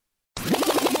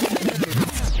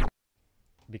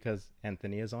because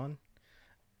Anthony is on,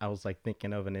 I was like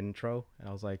thinking of an intro, and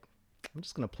I was like, I'm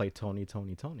just gonna play Tony,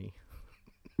 Tony, Tony.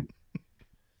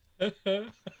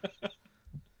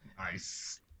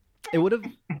 Nice. It would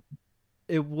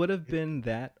have been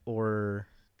that or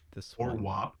this Or one.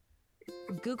 WAP.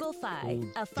 Google Fi,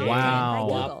 Ooh, a phone wow.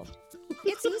 by Google.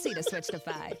 It's easy to switch to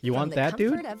Fi. You from want the that,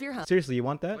 dude? comfort of your home. Seriously, you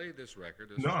want that? Play this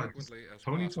record as No, frequently as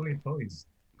Tony, possible. Tony, Tony's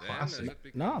Then, as classic. it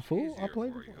becomes Nah, fool, I'll easier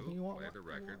play for the- you want- play the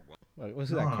record What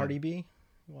was it? Nah. That Cardi B?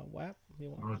 You want WAP? You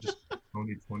want? Oh, just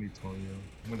Tony, Tony, Tony.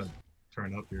 I'm gonna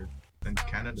turn up here. And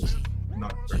Canada's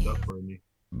not turned up for me.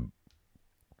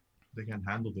 They can't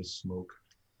handle this smoke.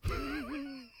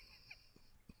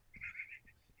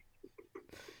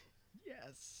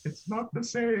 Yes. It's not the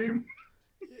same.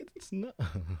 It's not.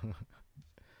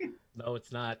 No,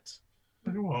 it's not.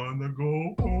 I wanna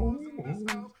go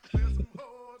home.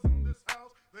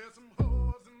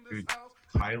 Dude,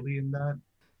 Kylie in that.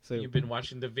 So You've been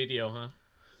watching the video, huh?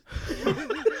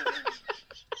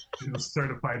 She's a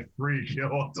certified freak, yo,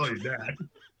 I'll tell you that.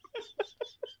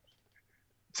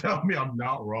 Tell me I'm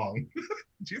not wrong.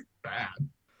 She's bad.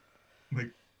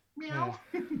 Like, meow.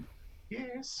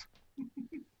 Yes.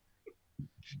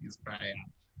 She's bad.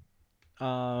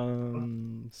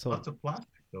 so Lots of plastic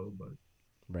though, but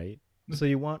right. So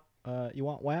you want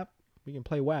WAP? We can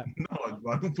play WAP. no,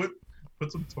 I don't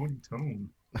put some Tony Tone.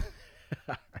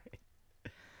 Alright.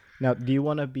 Now, do you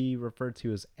want to be referred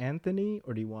to as Anthony,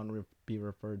 or do you want to be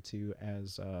referred to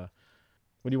as what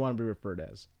do you want to be referred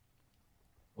as?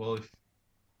 Well, if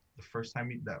the first year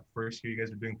you guys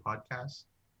were doing podcasts,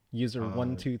 User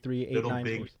 12389. little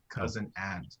big cousin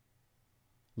Ant.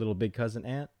 Little big cousin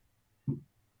Ant.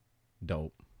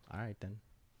 Dope. All right then.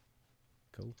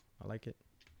 Cool. I like it.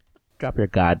 Drop your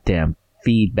goddamn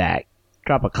feedback.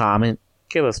 Drop a comment.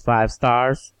 Give us 5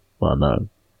 stars. Well, no.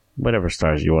 Whatever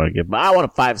stars you want to give. But I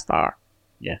want a 5-star.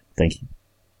 Yeah, thank you.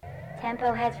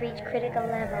 Tempo has reached critical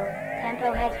level.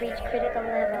 Tempo has reached critical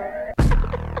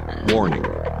level. Warning.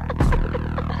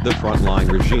 The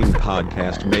Frontline Regime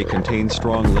podcast may contain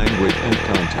strong language and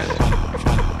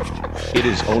content. It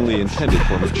is only intended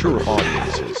for mature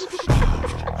audiences.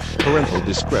 Parental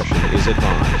discretion is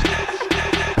advised.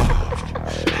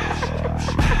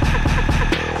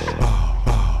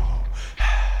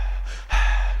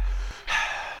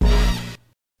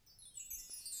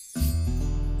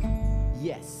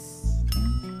 Yes.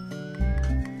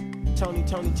 Tony,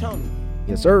 Tony, Tony.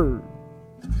 Yes, sir.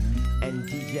 And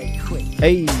DJ Quick.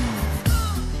 Hey.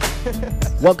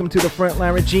 Welcome to the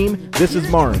Frontline Regime. This is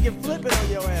Marn. We can flip it on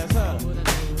your ass, huh?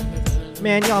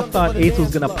 Man, y'all thought Ace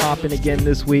was gonna pop in again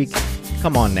this week?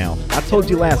 Come on now. I told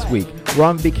you last week, we're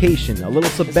on vacation, a little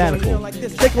sabbatical.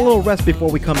 Take a little rest before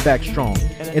we come back strong.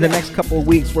 In the next couple of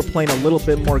weeks, we're playing a little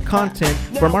bit more content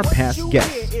from our past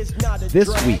guests. This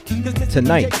week,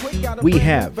 tonight, we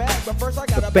have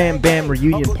the Bam Bam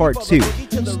Reunion Part 2,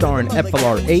 starring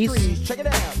FLR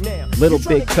Ace, Little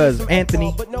Big Cuz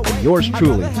Anthony, and yours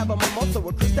truly.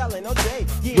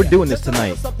 We're doing this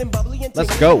tonight.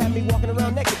 Let's go.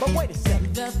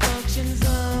 The function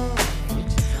zone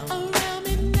around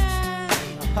midnight.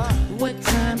 What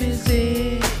time is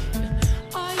it?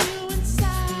 Are you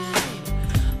inside?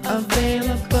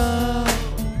 Available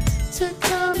to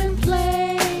come and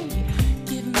play?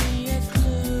 Give me a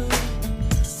clue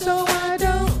so I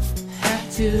don't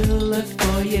have to look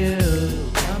for you.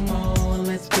 Come on,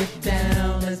 let's get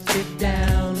down, let's get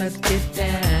down, let's get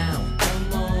down.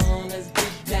 Come on, let's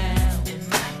get down in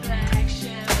my black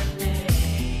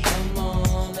Chevrolet. Come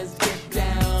on, let's get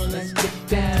down, let's get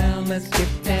down, let's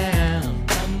get down.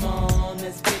 Come on,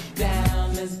 let's get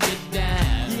down, let's get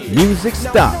down. Music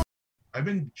stop. I've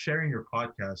been sharing your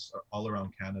podcast all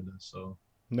around Canada, so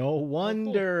No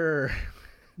wonder.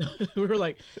 We were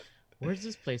like, where's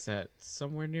this place at?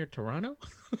 Somewhere near Toronto?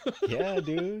 Yeah,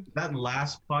 dude. that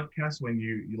last podcast when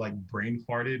you like brain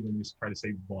farted when you tried to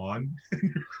say Vaughn,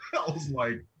 I was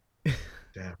like,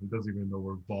 damn, he doesn't even know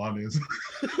where Vaughn is.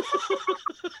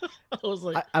 I was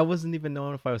like, I wasn't even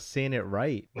knowing if I was saying it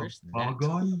right. where's that?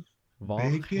 Vaughan?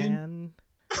 Vaughan.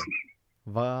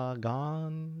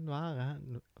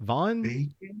 Vaughn.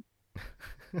 Bacon?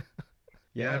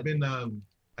 Yeah, I've been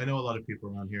I know a lot of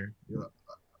people around here.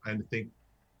 I think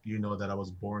you know that I was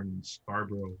born in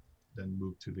Scarborough, then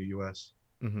moved to the US.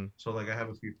 Mm-hmm. So like I have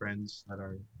a few friends that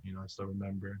are, I still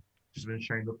remember. Just been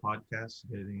sharing the podcast,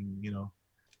 getting,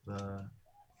 the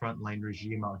Frontline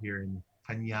Regime out here in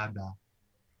Cañada.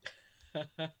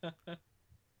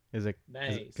 Is it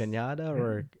Nice. Cañada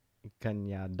or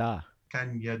Cañada?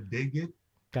 Can you dig it?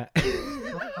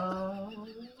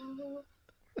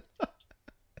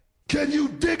 Can you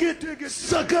dig it,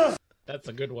 sucker? That's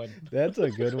a good one. That's a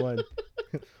good one.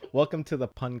 Welcome to the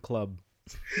pun club.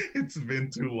 It's been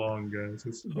too long, guys.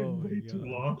 It's been way too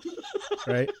long.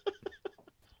 Right?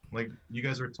 Like, you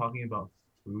guys were talking about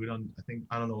food on,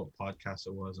 I don't know what podcast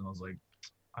it was, and I was like,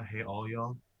 I hate all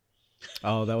y'all.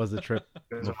 Oh, that was the trip.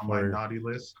 You guys are on my Before- naughty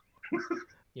list.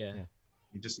 Yeah.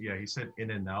 He said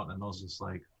In and Out, and I was just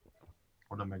like,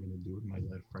 what am I gonna do with my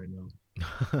life right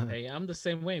now? Hey, I'm the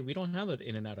same way. We don't have an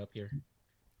In and Out up here.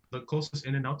 The closest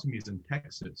In and Out to me is in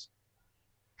Texas.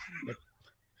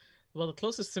 Well, the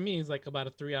closest to me is like about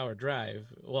a 3-hour drive.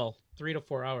 Well, 3 to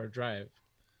 4 hour drive.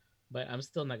 But I'm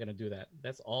still not gonna do that.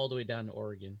 That's all the way down to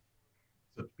Oregon.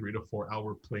 It's a 3 to 4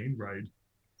 hour plane ride.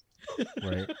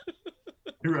 Right.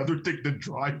 You'd rather take the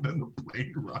drive than the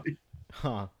plane ride.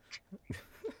 Huh. That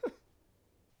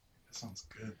sounds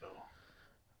good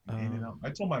though. In and Out. I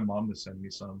told my mom to send me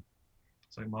some.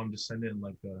 It's like, Mom, just send it in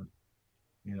like a,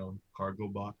 cargo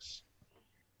box.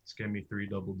 Just get me 3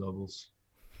 double doubles.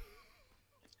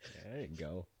 There you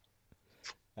go.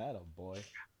 Atta boy.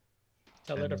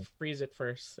 Tell her And, to freeze it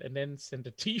first and then send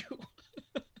it to you.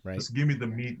 Right. Just give me the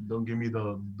meat. Don't give me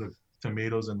the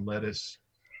tomatoes and lettuce.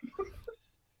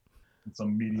 And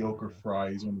some mediocre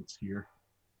fries when it's here.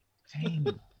 Dang.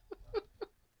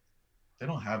 They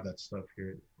don't have that stuff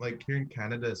here. Like here in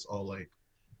Canada, it's all like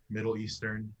Middle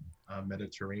Eastern,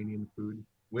 Mediterranean food.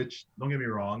 Which, don't get me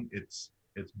wrong, it's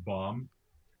bomb.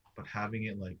 But having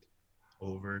it like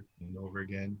over and over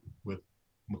again with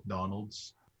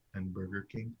McDonald's and Burger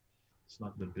King, it's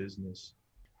not the business.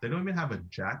 They don't even have a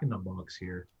Jack in the Box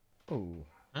here. Oh.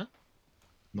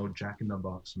 No Jack in the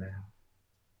Box, man.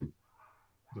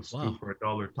 The scoop Wow. for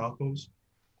 $1 tacos.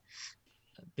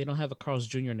 They don't have a Carl's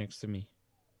Jr. next to me.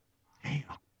 Damn.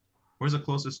 Where's the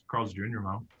closest Carl's Jr.,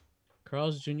 Mom?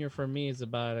 Carl's Jr. for me is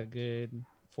about a good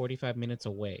 45 minutes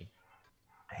away.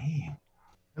 Damn.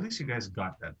 At least you guys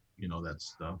got that, that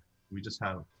stuff. We just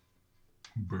have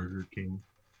Burger King.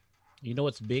 You know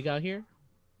what's big out here?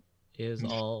 Is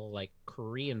all like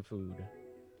Korean food,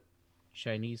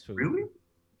 Chinese food. Really?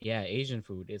 Yeah, Asian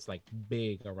food. It's like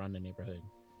big around the neighborhood.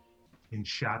 In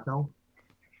Chateau?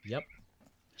 Yep.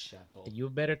 You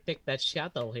better take that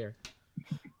shuttle here.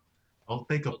 I'll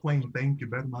take a plane. Thank you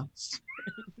very much.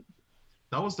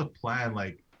 That was the plan,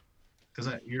 like,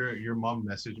 because your mom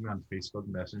messaged me on Facebook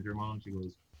Messenger, Mom. She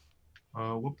goes,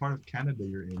 what part of Canada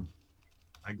you're in?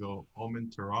 I go, I'm in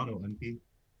Toronto, auntie.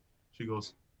 She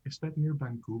goes, is that near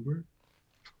Vancouver?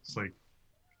 It's like,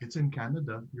 it's in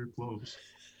Canada. You're close.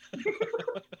 Like,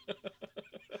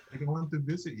 I want to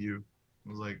visit you. I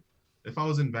was like, if I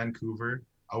was in Vancouver,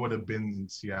 I would have been in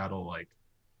Seattle, like,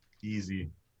 easy.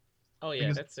 Oh yeah,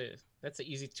 Because- that's an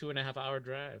easy 2.5 hour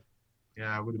drive.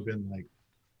 Yeah, I would have been like,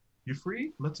 you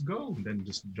free? Let's go. And then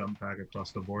just jump back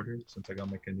across the border since I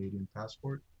got my Canadian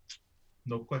passport.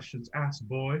 No questions asked,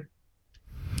 boy.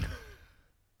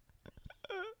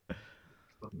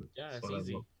 Yeah, That's it's what I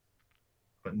easy. love.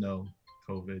 But no,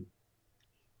 COVID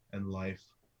and life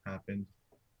happened,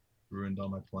 ruined all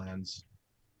my plans.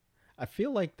 I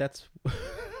feel like that's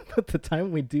at the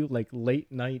time we do like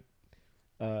late night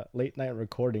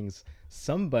recordings.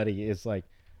 Somebody is like,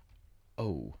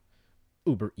 "Oh,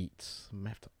 Uber Eats. I'm gonna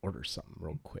have to order something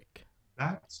real quick."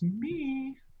 That's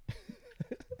me.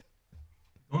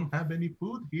 Don't have any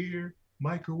food here.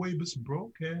 Microwave is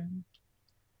broken.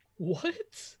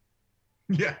 What?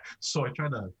 Yeah, so I try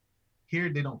to. Here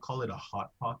they don't call it a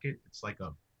hot pocket. It's like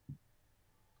a.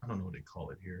 I don't know what they call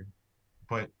it here,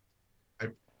 but I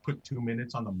put 2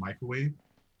 minutes on the microwave.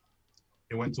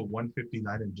 It went to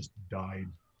 159 and just died.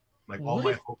 Like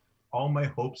all my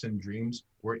hopes and dreams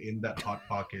were in that hot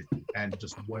pocket, and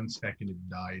just 1 second it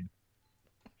died.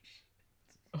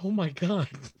 Oh my god.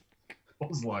 I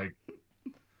was like,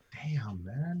 damn,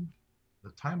 man.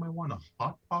 The time I want a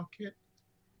hot pocket,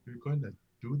 you're going to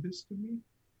do this to me?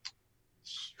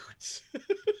 Shoot.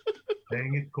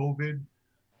 Dang it, COVID.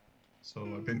 So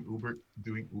I've been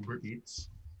doing Uber Eats.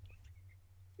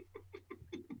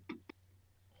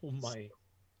 Oh my.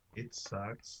 It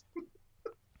sucks.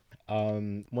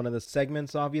 One of the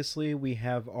segments, obviously, we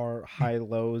have our high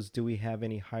lows. Do we have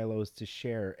any high lows to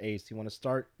share? Ace, you want to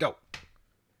start? Go.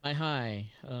 My high,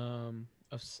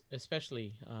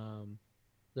 especially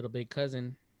little big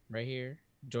cousin right here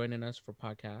joining us for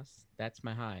podcasts. That's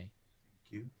my high.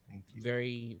 Thank you.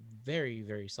 Very, very,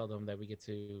 very seldom that we get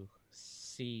to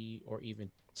see or even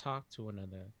talk to one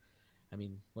another. I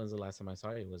mean, when's the last time I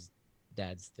saw you? It was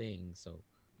Dad's thing. So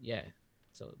yeah.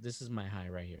 So this is my high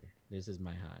right here. This is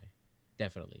my high.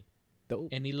 Definitely. Dope.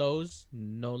 Any lows?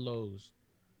 No lows.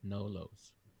 No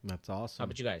lows. That's How awesome.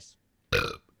 about you guys?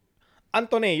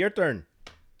 Anthony, your turn.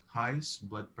 Highs,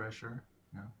 blood pressure.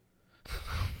 Yeah.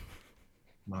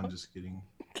 No, I'm just kidding.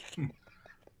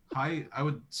 Hi, I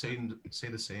would say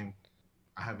the same.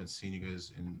 I haven't seen you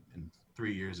guys in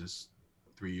 3 years. Is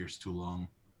 3 years too long?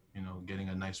 Getting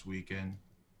a nice weekend.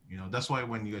 That's why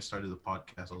when you guys started the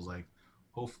podcast, I was like,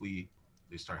 hopefully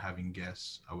they start having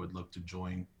guests. I would love to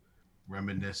join,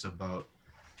 reminisce about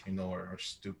our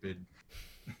stupid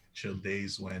chill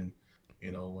days when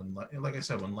like I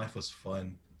said, when life was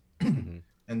fun. Hmm.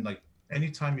 And like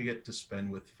anytime you get to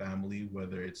spend with family,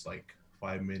 whether it's like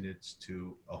 5 minutes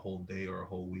to a whole day or a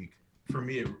whole week, for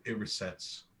me it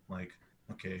resets. Like,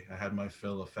 okay, I had my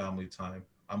fill of family time.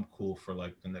 I'm cool for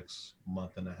like the next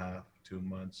month and a half, 2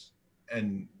 months.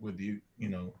 And with you,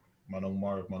 Manong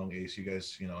Marv, Manong Ace, you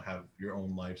guys, have your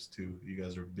own lives too. You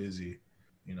guys are busy.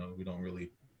 We don't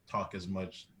really talk as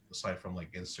much aside from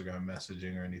like Instagram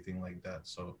messaging or anything like that.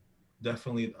 So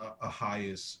definitely a high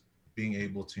is being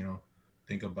able to,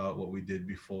 think about what we did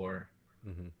before.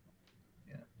 Hmm.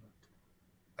 Yeah.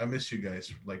 I miss you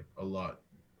guys like a lot.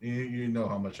 You know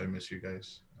how much I miss you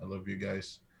guys. I love you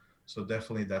guys. So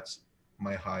definitely that's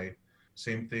my high.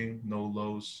 Same thing, no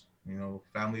lows.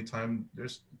 Family time.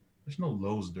 There's no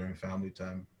lows during family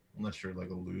time unless you're like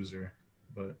a loser.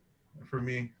 But for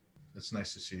me, it's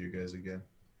nice to see you guys again.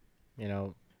 You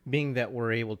know, being that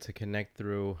we're able to connect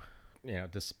through,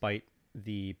 despite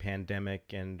the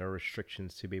pandemic and our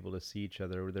restrictions to be able to see each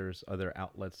other, there's other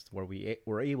outlets where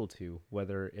we're able to,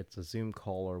 whether it's a Zoom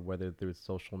call or whether through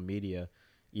social media,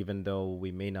 even though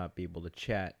we may not be able to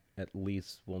chat, at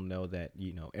least we'll know that,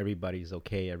 everybody's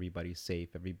okay, everybody's safe,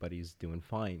 everybody's doing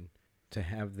fine. To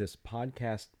have this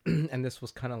podcast, and this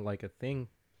was kind of like a thing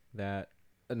that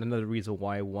another reason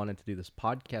why I wanted to do this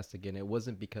podcast again. It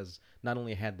wasn't because not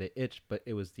only I had the itch, but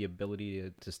it was the ability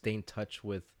to stay in touch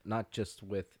with not just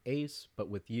with Ace, but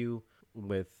with you,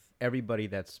 with everybody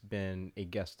that's been a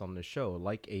guest on the show,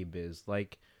 like Abiz,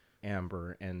 like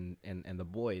Amber, and the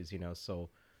boys. So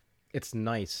it's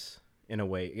nice in a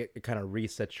way. It kind of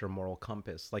resets your moral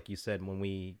compass. Like you said, when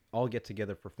we all get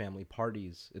together for family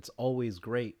parties, it's always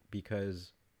great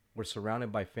because we're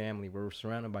surrounded by family. We're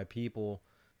surrounded by people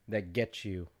that get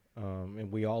you.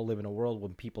 And we all live in a world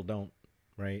when people don't,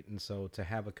 right? And so to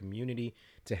have a community,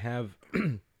 to have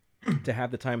to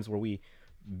have the times where we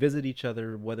visit each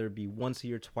other, whether it be once a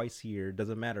year, twice a year,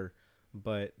 doesn't matter.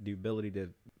 But the ability to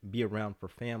be around for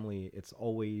family, it's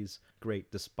always great,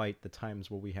 despite the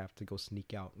times where we have to go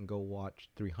sneak out and go watch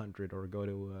 300 or go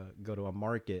to a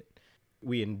market.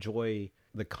 We enjoy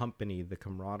the company, the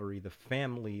camaraderie, the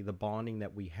family, the bonding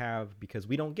that we have because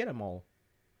we don't get them all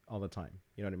the time.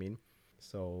 You know what I mean?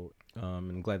 So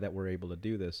I'm glad that we're able to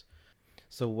do this.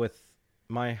 So with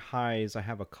my highs, I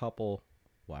have a couple.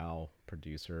 Wow,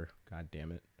 producer. God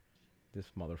damn it. This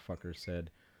motherfucker said,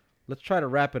 let's try to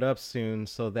wrap it up soon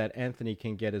so that Anthony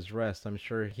can get his rest. I'm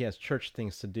sure he has church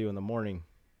things to do in the morning.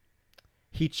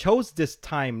 He chose this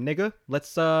time, nigga.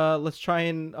 Let's try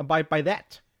and abide by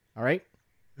that. All right?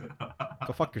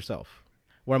 Go fuck yourself.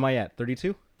 Where am I at?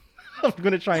 32? I'm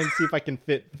going to try and see if I can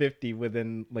fit 50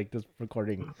 within like this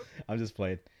recording. I'm just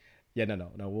playing. Yeah,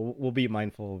 no. We'll be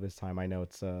mindful this time. I know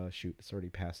it's shoot, it's already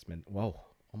past minute. Whoa,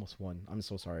 almost one. I'm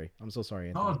so sorry,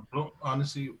 Anthony. No, bro,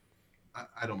 honestly,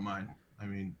 I don't mind. I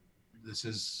mean, this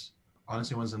is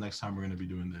honestly, when's the next time we're gonna be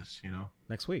doing this?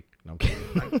 Next week. No, I'm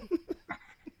kidding.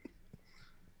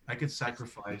 I could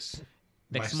sacrifice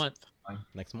Next my month. time.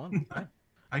 Next month. Yeah.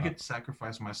 I could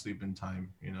sacrifice my sleeping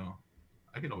time.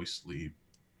 I could always sleep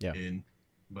Yeah. in,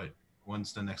 but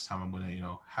when's the next time I'm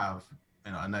gonna have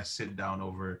a nice sit down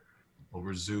over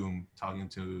Zoom talking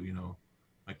to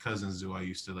my cousins who I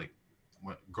used to like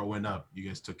growing up. You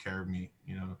guys took care of me.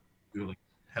 We were like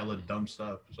hella dumb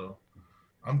stuff. So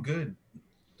I'm good.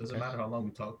 Doesn't Okay. matter how long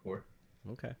we talk for.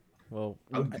 Okay. Well,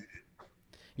 I'm good.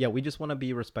 yeah, we just want to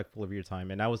be respectful of your time.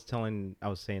 And I was saying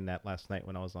that last night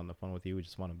when I was on the phone with you. We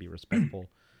just want to be respectful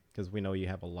because we know you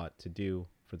have a lot to do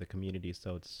for the community.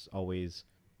 So it's always,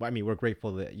 well, I mean, we're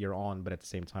grateful that you're on, but at the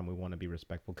same time, we want to be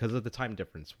respectful because of the time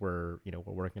difference. We're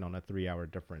working on a 3-hour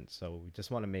difference. So we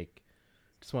just want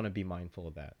to be mindful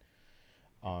of that.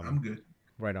 I'm good.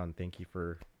 Right on. Thank you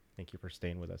for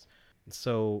staying with us.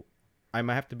 So I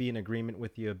might have to be in agreement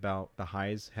with you about the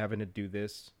highs having to do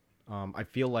this. I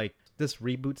feel like this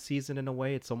reboot season, in a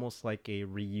way, it's almost like a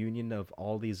reunion of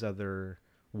all these other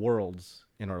worlds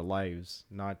in our lives,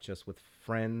 not just with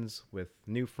friends, with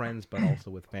new friends, but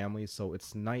also with families. So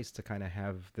it's nice to kind of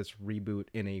have this reboot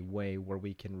in a way where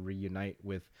we can reunite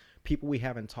with people we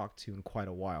haven't talked to in quite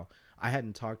a while. I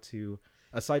hadn't talked to,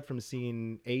 aside from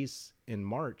seeing Ace in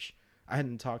March, I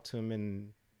hadn't talked to him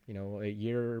in, a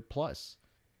year plus.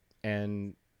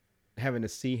 And having to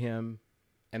see him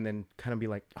and then kind of be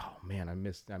like, oh man, I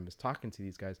miss talking to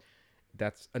these guys.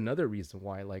 that's another reason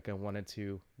why like I wanted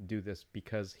to do this,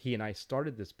 because he and I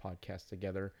started this podcast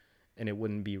together, and it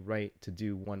wouldn't be right to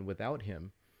do one without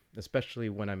him, especially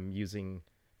when I'm using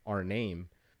our name.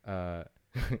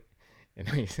 And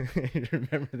I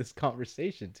remember this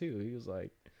conversation too. He was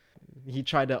like, he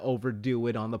tried to overdo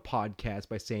it on the podcast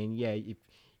by saying, yeah, if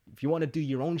you want to do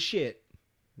your own shit,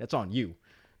 that's on you.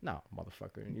 No,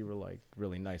 motherfucker. And you were like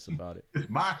really nice about it. It's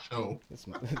my show.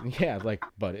 Yeah, like,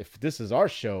 but if this is our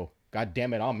show, god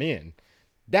damn it, I'm in.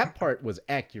 That part was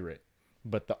accurate.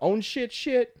 But the own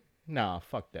shit, nah,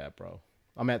 fuck that, bro.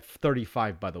 I'm at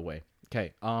 35, by the way.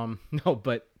 Okay, no,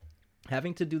 but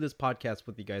having to do this podcast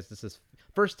with you guys, this is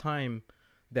first time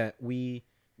that we,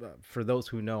 for those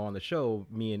who know on the show,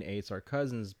 me and Ace are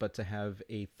cousins, but to have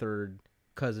a third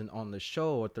cousin on the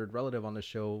show, a third relative on the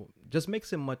show, just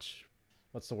makes it much,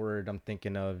 what's the word I'm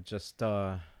thinking of? Just,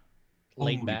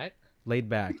 Laid back. laid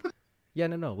back. Yeah,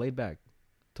 no, laid back.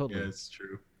 Totally. Yeah, it's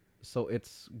true. So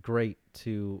it's great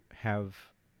to have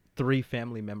 3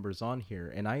 family members on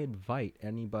here, and I invite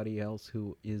anybody else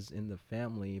who is in the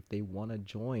family, if they want to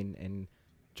join, and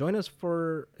join us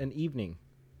for an evening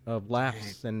of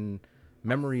laughs and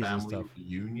memories and Family stuff.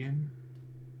 reunion.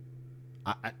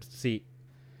 I see.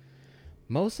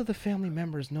 Most of the family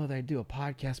members know that I do a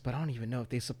podcast, but I don't even know if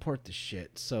they support the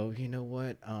shit. So you know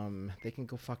what? They can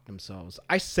go fuck themselves.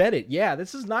 I said it. Yeah,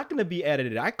 this is not going to be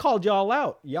edited. I called y'all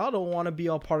out. Y'all don't want to be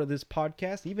all part of this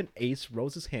podcast. Even Ace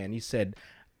rose his hand. He said,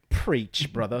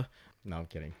 "Preach, brother." No, I'm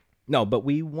kidding. No, but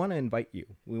we want to invite you.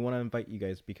 We want to invite you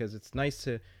guys because it's nice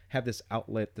to have this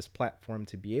outlet, this platform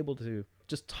to be able to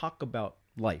just talk about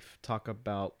life, talk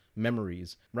about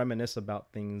memories, reminisce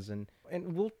about things, and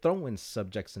we'll throw in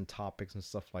subjects and topics and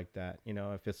stuff like that, you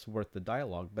know, if it's worth the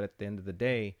dialogue. But at the end of the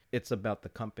day, it's about the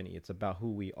company. It's about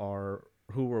who we are,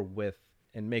 who we're with,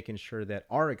 and making sure that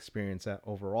our experience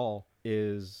overall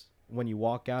is, when you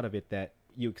walk out of it, that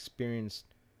you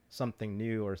experienced something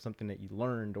new or something that you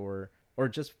learned, or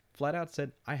just flat out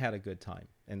said, I had a good time.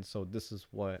 And so this is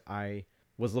what I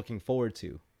was looking forward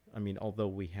to. I mean, although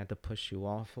we had to push you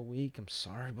off a week, I'm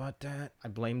sorry about that. I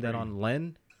blame that on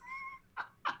Len.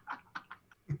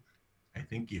 I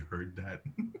think you heard that.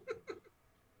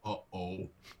 Uh-oh.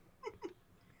 I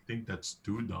think that's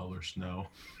 $2 now.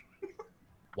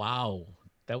 Wow,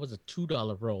 that was a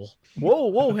 $2 roll.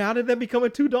 Whoa, how did that become a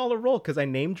 $2 roll? Because I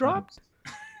name dropped?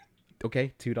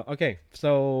 Okay, $2. Okay,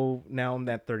 so now I'm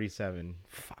at 37.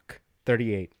 Fuck.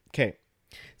 38. Okay,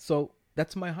 so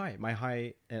that's my high. My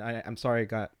high, and I'm sorry I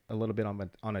got a little bit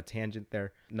on a tangent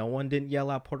there. No one didn't yell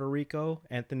out Puerto Rico.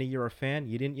 Anthony, you're a fan.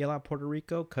 You didn't yell out Puerto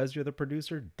Rico because you're the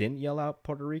producer. Didn't yell out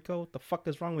Puerto Rico. What the fuck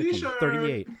is wrong with you?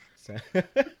 38. So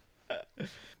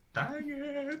Dang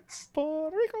it.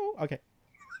 Puerto Rico. Okay.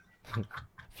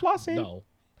 Flossing. No.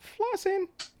 Flossing.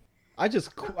 I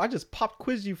just pop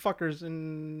quiz you fuckers,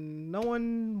 and no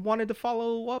one wanted to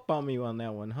follow up on me on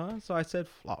that one, huh? So I said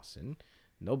flossing.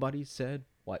 Nobody said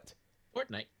what?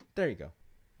 Fortnite. There you go.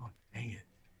 Oh, dang it.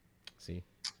 See?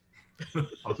 I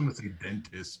was going to say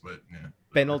dentist, but yeah.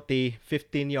 Penalty,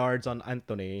 15 yards on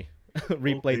Anthony.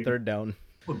 Replay Okay. third down.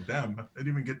 Oh, damn. I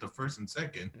didn't even get the first and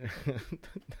second.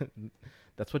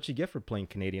 That's what you get for playing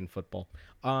Canadian football.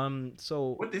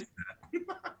 So What is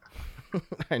that?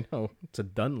 I know. It's a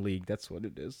done league. That's what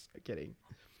it is. I'm kidding.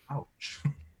 Ouch.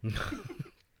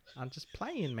 I'm just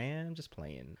playing, man. I'm just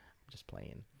playing.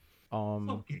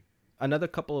 Okay. Another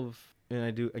couple of,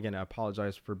 and I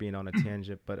apologize for being on a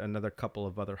tangent, but another couple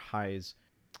of other highs.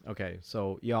 Okay,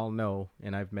 so y'all know,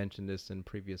 and I've mentioned this in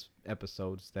previous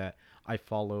episodes, that I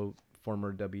follow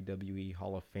former WWE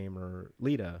Hall of Famer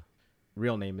Lita.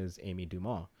 Real name is Amy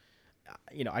Dumas.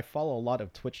 You know, I follow a lot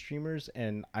of Twitch streamers,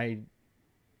 and I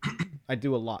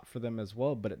do a lot for them as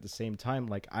well, but at the same time,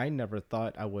 like, I never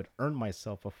thought I would earn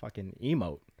myself a fucking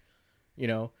emote. You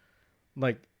know?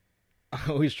 Like, I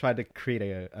always tried to create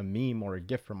a meme or a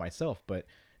GIF for myself, but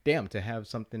damn, to have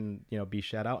something, you know, be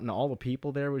shout out, and all the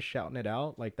people there was shouting it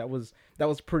out, like, that was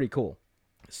pretty cool.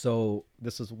 So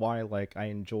this is why, like, I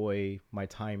enjoy my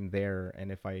time there,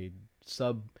 and if I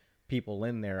sub people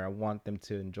in there, I want them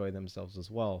to enjoy themselves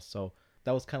as well. So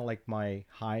that was kind of like my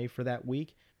high for that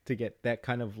week, to get that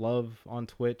kind of love on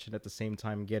Twitch, and at the same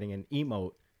time getting an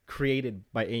emote created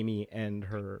by Amy and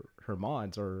her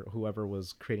mods, or whoever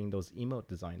was creating those emote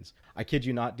designs. I kid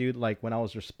you not, dude, like, when I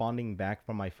was responding back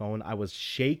from my phone, I was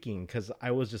shaking because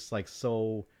I was just like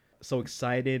so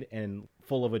excited and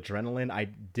full of adrenaline. I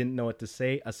didn't know what to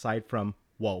say aside from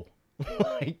whoa.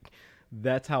 Like,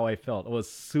 that's how I felt. I was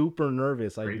super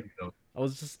nervous. I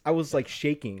was like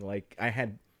shaking, like I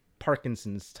had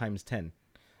Parkinson's times 10.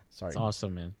 Sorry. It's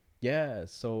awesome, man. Yeah,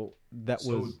 so that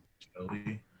was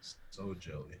jelly. So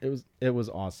jelly. It was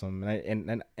awesome,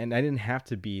 and I didn't have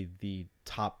to be the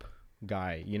top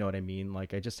guy. You know what I mean?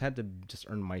 Like I just had to just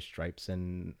earn my stripes,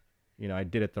 and I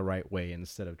did it the right way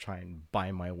instead of trying to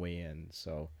buy my way in.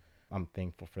 So I'm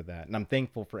thankful for that, and I'm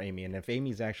thankful for Amy. And if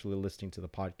Amy's actually listening to the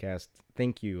podcast,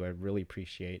 thank you. I really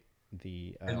appreciate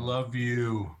the. I love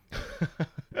you.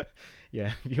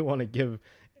 Yeah, if you want to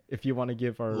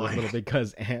give our little big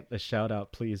cuz aunt a shout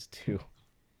out, please do.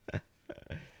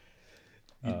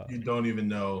 You don't even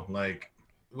know, like,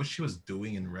 what she was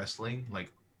doing in wrestling,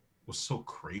 like, was so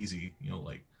crazy.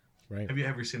 Like, right? Have you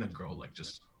ever seen a girl like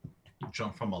just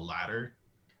jump from a ladder?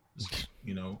 Just,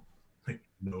 like,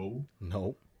 no.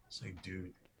 It's like,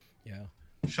 dude. Yeah.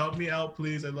 Shout me out,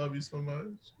 please. I love you so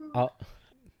much.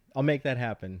 I'll make that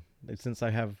happen. Since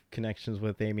I have connections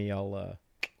with Amy, I'll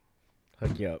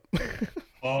hook you up.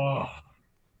 Oh,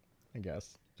 I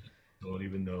guess. Don't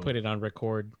even know. Put it on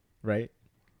record. Right?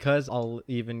 Cuz I'll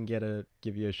even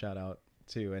give you a shout out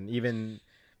too.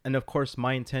 And of course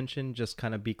my intention, just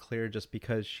kind of be clear, just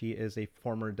because she is a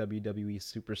former WWE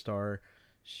superstar,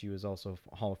 she was also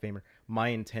a Hall of Famer. My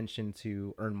intention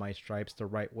to earn my stripes the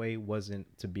right way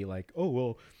wasn't to be like, oh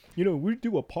well, we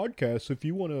do a podcast, so if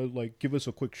you want to like give us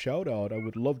a quick shout out, I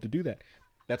would love to do that.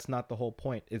 That's not the whole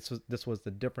point. This was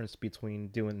the difference between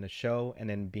doing the show and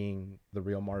then being the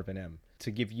real Marvin M. To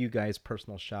give you guys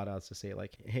personal shout outs, to say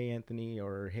like, hey Anthony,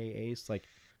 or hey Ace, like,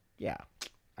 yeah,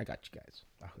 I got you guys.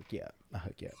 I'll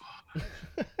hook you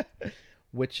up.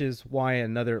 Which is why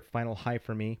another final high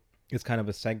for me is kind of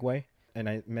a segue. And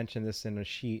I mentioned this in a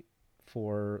sheet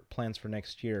for plans for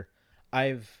next year.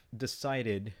 I've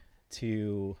decided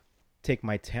to take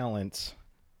my talents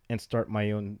and start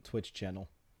my own Twitch channel.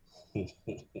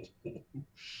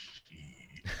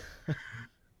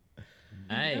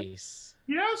 Nice.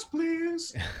 Yes,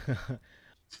 please.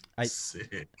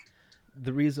 Sick.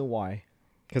 The reason why,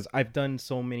 because I've done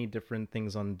so many different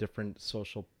things on different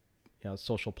social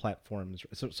platforms,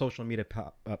 social media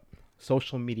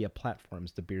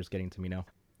platforms. The beer's getting to me now.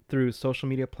 Through social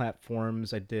media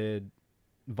platforms, I did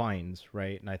Vines,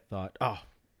 right? And I thought,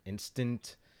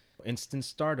 instant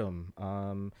stardom.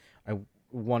 I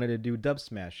wanted to do dub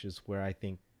smashes, where I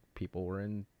think people were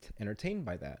entertained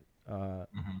by that.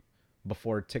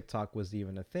 Before TikTok was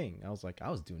even a thing, I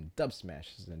was doing dub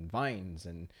smashes and Vines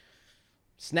and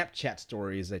Snapchat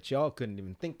stories that y'all couldn't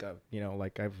even think of.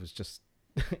 Like I was just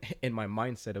in my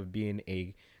mindset of being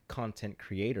a content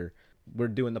creator. We're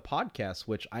doing the podcast,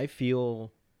 which I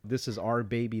feel this is our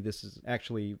baby. This is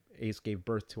actually, Ace gave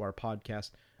birth to our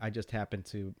podcast. I just happened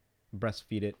to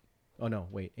breastfeed it. Oh no,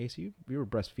 wait, Ace, you were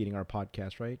breastfeeding our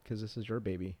podcast, right? Because this is your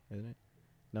baby, isn't it?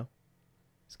 No?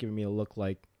 It's giving me a look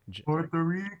like Puerto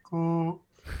Rico.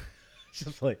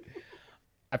 Just like,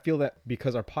 I feel that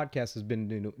because our podcast has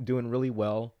been doing really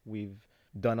well, we've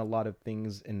done a lot of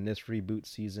things in this reboot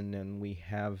season, and we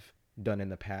have done in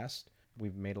the past.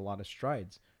 We've made a lot of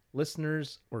strides.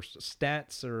 Listeners or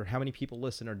stats or how many people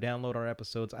listen or download our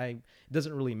episodes, it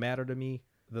doesn't really matter to me.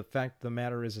 The fact of the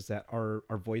matter is that our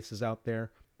voice is out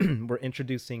there. We're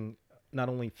introducing not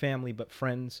only family but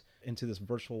friends into this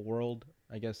virtual world,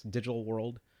 I guess digital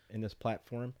world, in this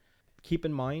platform. Keep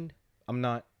in mind, I'm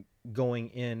not going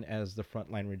in as the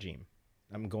Frontline Regime.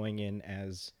 I'm going in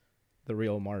as the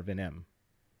real Marvin M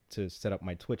to set up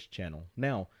my Twitch channel.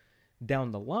 Now,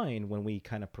 down the line, when we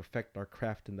kind of perfect our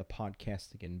craft in the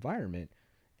podcasting environment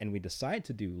and we decide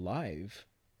to do live,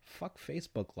 fuck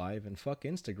Facebook Live and fuck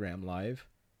Instagram Live,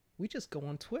 we just go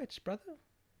on Twitch, brother.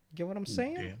 You get what I'm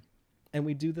saying? Damn. And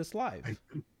we do this live.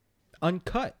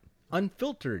 Uncut,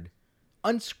 unfiltered,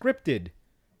 unscripted,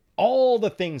 all the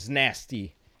things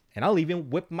nasty. And I'll even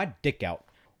whip my dick out.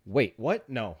 Wait, what?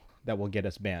 No, that will get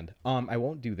us banned. I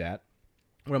won't do that.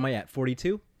 Where am I at?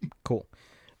 42? Cool.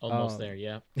 Almost there,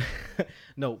 yeah.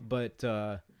 No, but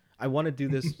I want to do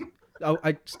this.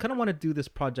 I just kind of want to do this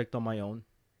project on my own,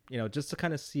 just to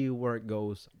kind of see where it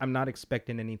goes. I'm not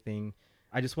expecting anything.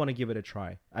 I just want to give it a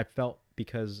try. I felt,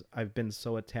 because I've been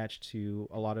so attached to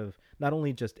a lot of, not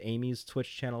only just Amy's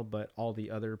Twitch channel, but all the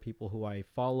other people who I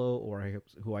follow or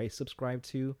who I subscribe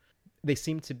to, they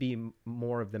seem to be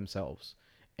more of themselves.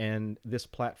 And this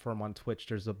platform on Twitch,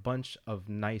 there's a bunch of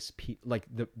nice people, like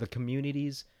the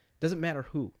communities, doesn't matter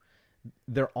who,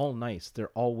 they're all nice.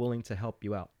 They're all willing to help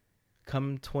you out.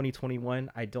 Come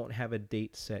 2021, I don't have a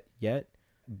date set yet,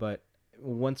 but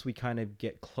once we kind of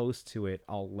get close to it,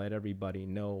 I'll let everybody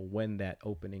know when that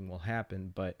opening will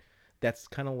happen. But that's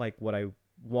kind of like what I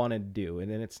want to do.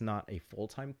 And then it's not a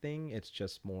full-time thing. It's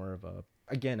just more of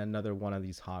another one of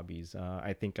these hobbies.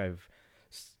 I think I've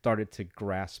started to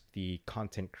grasp the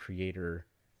content creator,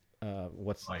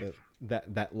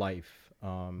 that life,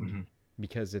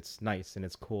 because it's nice and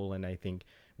it's cool. And I think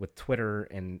with Twitter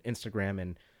and Instagram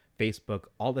and Facebook,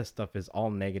 all this stuff is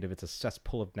all negative. It's a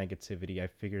cesspool of negativity. I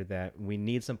figure that we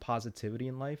need some positivity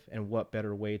in life, and what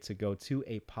better way to go to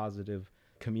a positive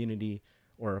community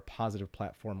or a positive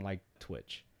platform like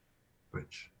Twitch,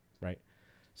 right?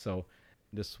 So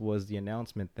this was the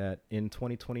announcement that in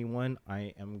 2021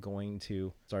 I am going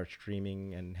to start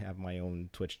streaming and have my own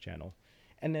Twitch channel,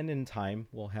 and then in time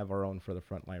we'll have our own for the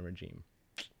Frontline Regime.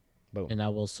 Boom. And I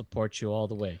will support you all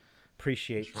the way.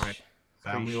 Appreciate That's right.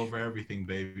 Family over everything,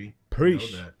 baby. Preach.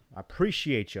 You know that. I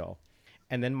appreciate y'all.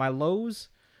 And then my lows,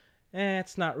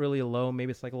 it's not really a low.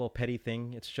 Maybe it's like a little petty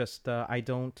thing. It's just I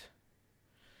don't.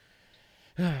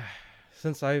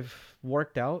 Since I've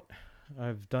worked out,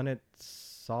 I've done it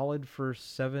solid for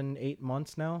 7-8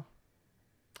 months now.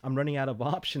 I'm running out of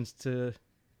options to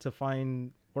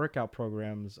find workout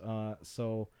programs.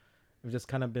 So I've just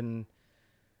kind of been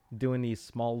doing these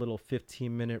small little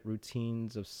 15-minute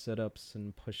routines of sit-ups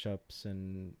and push-ups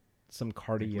and some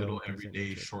cardio. Little things like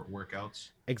everyday that. short workouts.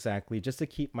 Exactly, just to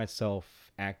keep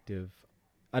myself active.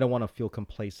 I don't want to feel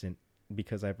complacent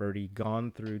because I've already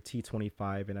gone through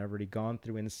T25 and I've already gone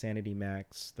through Insanity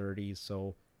Max 30.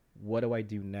 So what do I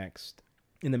do next?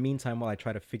 In the meantime, while I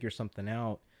try to figure something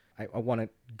out, I want to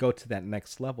go to that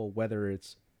next level, whether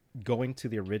it's going to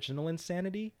the original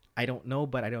Insanity. I don't know,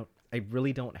 but I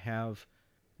really don't have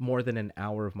more than an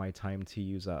hour of my time to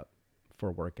use up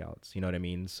for workouts. You know what I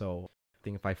mean? So I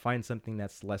think if I find something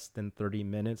that's less than 30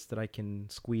 minutes that I can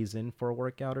squeeze in for a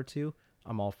workout or two,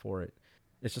 I'm all for it.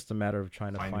 It's just a matter of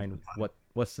trying to find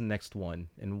what's the next one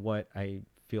and what I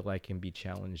feel I can be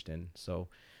challenged in. So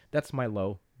that's my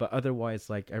low. But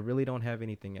otherwise, like, I really don't have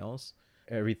anything else.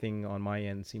 Everything on my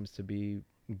end seems to be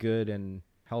good and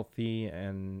healthy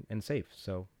and safe.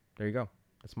 So there you go.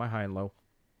 That's my high and low.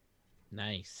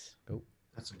 Nice. Go.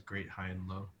 That's a great high and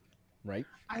low. Right?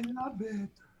 I love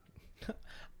it.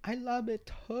 I love it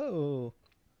too.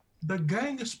 The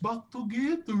gang is back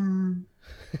together.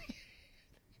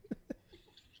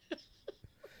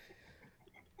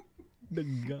 The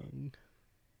gun.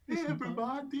 Hey,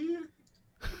 everybody.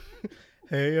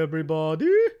 Hey, everybody.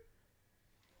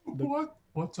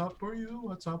 What's up for you?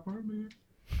 What's up for me?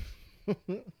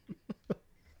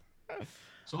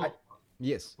 So,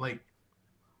 yes. like,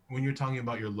 when you're talking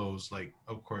about your lows, like,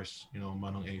 of course, you know,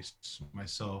 Manong Ace,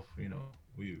 myself, you know,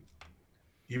 we,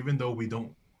 even though we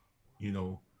don't, you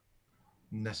know,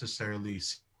 necessarily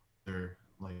see her,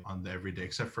 like, on the everyday,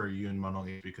 except for you and Manong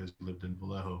Ace because you lived in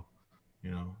Vallejo,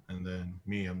 you know, and then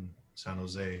me, I'm San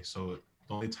Jose. So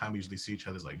the only time we usually see each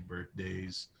other is like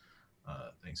birthdays,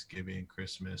 Thanksgiving,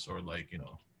 Christmas, or like, you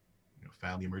know,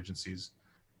 family emergencies,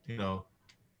 you know.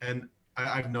 And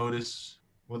I've noticed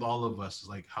with all of us,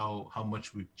 like how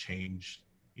much we've changed,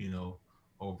 you know,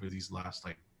 over these last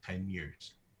like 10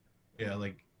 years. Yeah,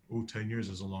 like, 10 years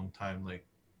is a long time. Like,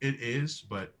 it is,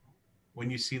 but when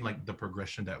you see like the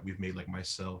progression that we've made, like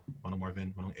myself, Manong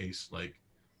Marvin, Manong Ace, like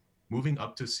moving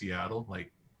up to Seattle,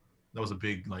 like that was a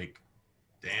big, like,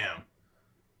 damn,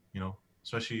 you know,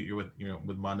 especially you're with, you know,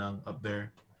 with Manang up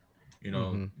there, you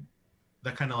know,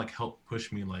 that kind of like helped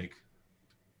push me, like,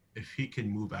 if he can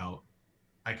move out,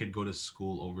 I could go to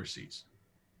school overseas.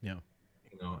 Yeah.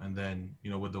 You know, and then,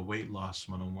 you know, with the weight loss,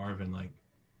 Manong Marvin, like,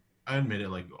 I admit it,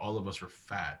 like, all of us were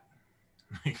fat.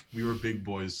 Like, we were big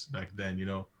boys back then, you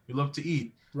know. We loved to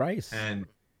eat. Rice. And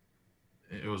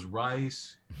it was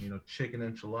rice, you know, chicken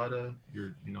enchilada,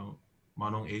 your, you know,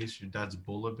 Manong Ace, your dad's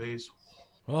bola base.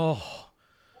 Oh.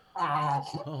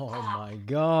 Oh my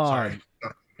God.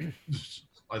 Sorry.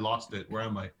 I lost it. Where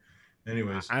am I?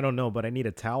 Anyways. I don't know, but I need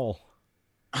a towel.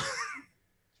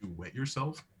 You wet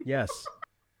yourself? Yes.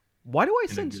 Why do I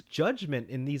sense judgment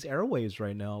in these airwaves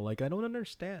right now? Like, I don't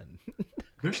understand.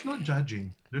 There's no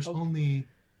judging. There's only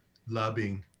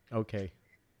loving. Okay.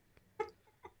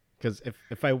 Because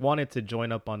if I wanted to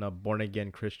join up on a born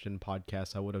again Christian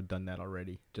podcast, I would have done that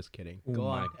already. Just kidding. Go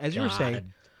on. As you were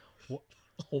saying.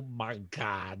 Oh my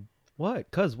God. What?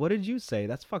 Cuz, what did you say?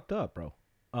 That's fucked up, bro.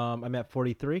 I'm at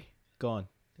 43. Go on.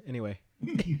 Anyway.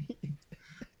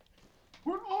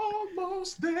 We're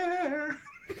almost there.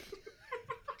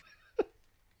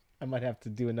 I might have to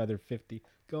do another 50.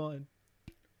 Go on.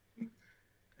 And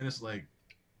it's like,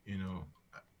 you know,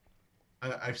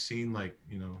 I've seen, like,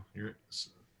 you know, you're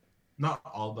not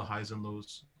all the highs and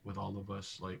lows with all of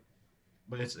us, like,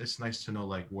 but it's nice to know,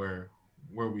 like, where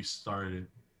we started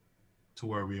to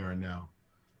where we are now.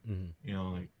 You know,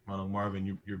 like,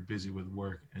 Marvin, you're busy with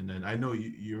work, and then I know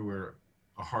you were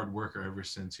a hard worker ever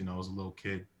since, you know, I was a little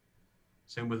kid.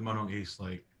 Same with Manong Ace,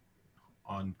 like,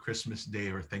 on Christmas Day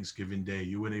or Thanksgiving Day,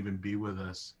 you wouldn't even be with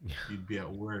us. You'd be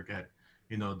at work at,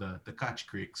 the catch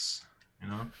creeks,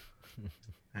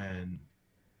 and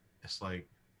it's like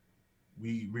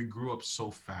we grew up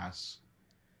so fast,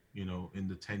 in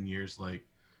the 10 years. Like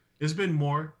it's been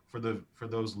more for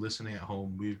those listening at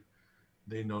home.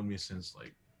 They known me since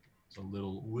like a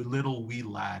little wee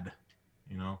lad,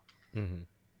 you know, Mm-hmm.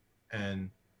 and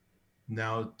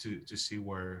now to see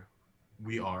where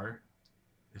we are,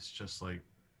 it's just like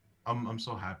I'm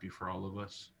so happy for all of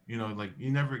us. Like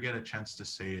you never get a chance to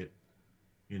say it,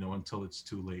 until it's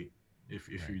too late. If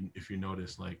Right. you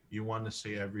notice, like you want to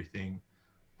say everything,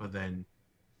 but then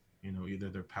either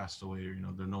they're passed away or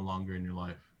they're no longer in your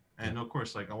life. Yeah. And of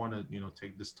course, like I want to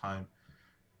take this time,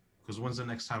 because when's the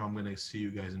next time I'm gonna see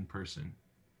you guys in person?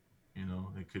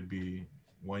 It could be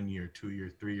 1 year, 2 year,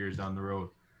 3 years down the road.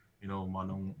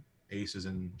 Manong Ace is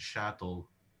in Shattle.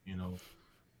 You know,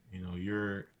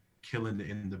 you're killing it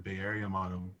in the Bay Area,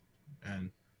 Manong.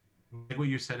 And like what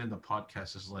you said in the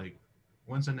podcast is like,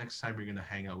 when's the next time you're gonna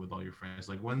hang out with all your friends?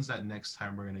 Like, when's that next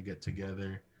time we're gonna get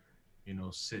together?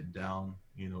 Sit down.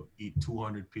 Eat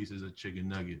 200 pieces of chicken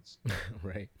nuggets.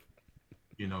 Right.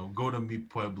 Go to Mi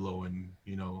Pueblo and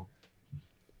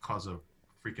cause a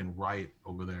freaking riot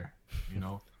over there.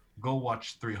 Go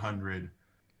watch 300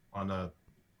 on a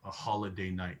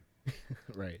holiday night.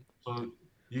 Right. So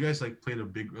you guys like played a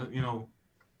big.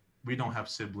 We don't have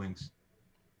siblings.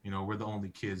 We're the only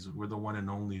kids. We're the one and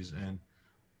onlys, and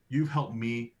you've helped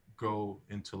me grow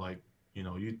into like.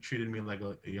 You treated me like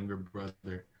a younger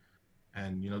brother,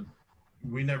 and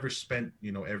we never spent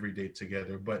every day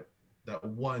together, but that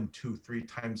 1, 2, 3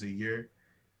 times a year,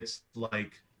 it's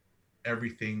like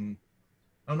everything.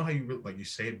 I don't know how like you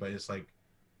say it, but it's like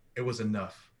it was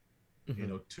enough.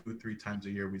 Mhm. 2, 3 times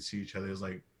a year we'd see each other. It's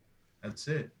like that's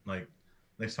it. Like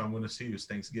next time I'm gonna see you is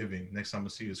Thanksgiving. Next time I'm gonna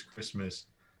see you is Christmas.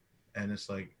 And it's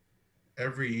like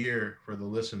every year for the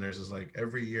listeners is like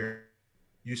every year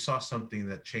you saw something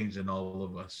that changed in all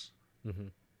of us.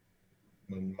 Mhm.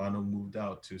 When Mano moved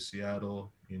out to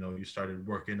Seattle, you started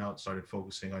working out, started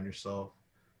focusing on yourself.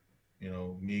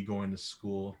 Me going to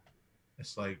school.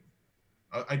 It's like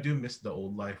I do miss the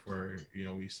old life where we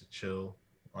used to chill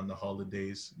on the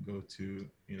holidays, go to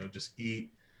just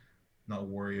eat, not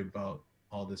worry about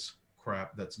all this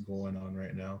crap that's going on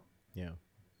right now. Yeah.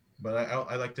 But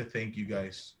I like to thank you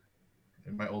guys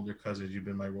and my older cousins. You've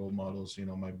been my role models,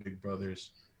 my big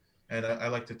brothers, and I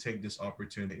like to take this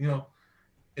opportunity.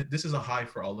 This is a high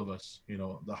for all of us.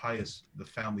 The high is the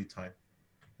family time,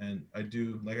 and I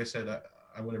do, like I said,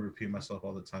 I want to repeat myself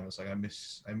all the time. It's like I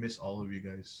miss all of you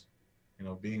guys.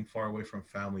 Being far away from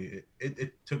family,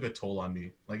 it took a toll on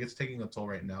me. Like it's taking a toll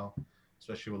right now,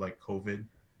 especially with like COVID.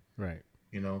 Right.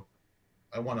 You know,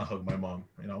 I want to hug my mom.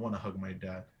 I want to hug my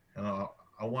dad, and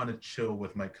I want to chill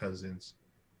with my cousins,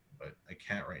 but I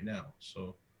can't right now.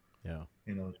 So Yeah.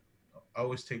 I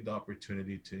always take the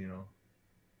opportunity to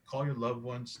call your loved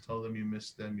ones, tell them you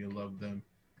miss them, you love them,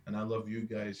 and I love you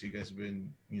guys. You guys have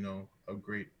been a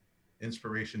great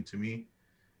inspiration to me.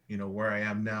 Where I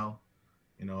am now.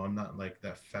 I'm not like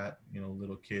that fat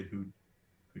little kid who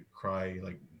could cry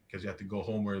like because you have to go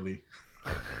home early.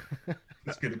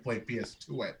 It's good to play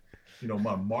PS2 at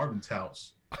my Marvin's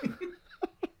house.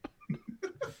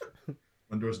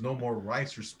 When there was no more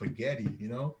rice or spaghetti.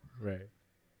 Right.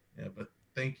 Yeah, but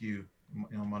thank you,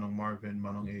 Manong Marvin,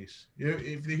 Manong Ace.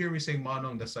 If you hear me say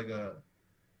Manong, that's like a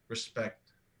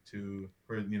respect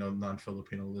for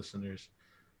non-Filipino listeners.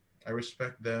 I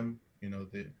respect them.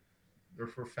 They're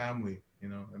for family.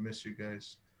 I miss you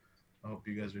guys. I hope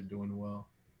you guys are doing well.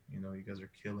 You guys are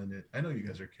killing it. I know you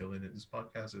guys are killing it. This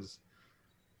podcast is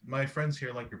my friends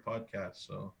here like your podcast,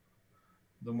 so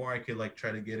the more I could like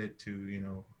try to get it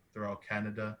to throughout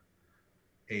Canada,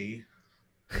 and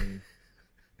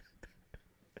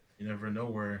you never know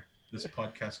where this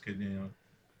podcast could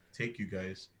take you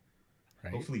guys.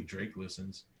 Right. Hopefully Drake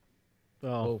listens.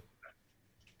 Oh.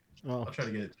 Well, I'll try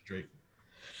to get it to Drake.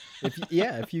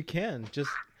 if you can,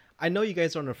 just I know you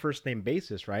guys are on a first name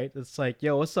basis, right? It's like,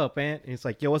 yo, what's up, Ant? And he's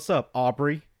like, yo, what's up,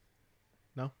 Aubrey?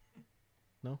 No.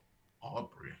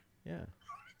 Aubrey. Yeah.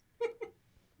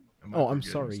 Am I Oh, I'm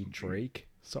forgetting sorry, something? Drake.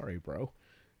 Sorry, bro.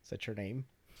 Is that your name?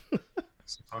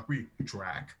 Sorry,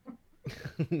 Drac.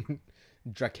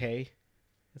 Drake.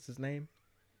 That's his name.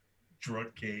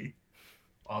 Drake.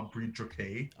 Aubrey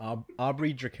Drake.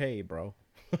 Aubrey Drake, bro.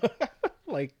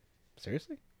 Like,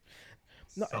 seriously?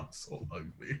 No. Sounds so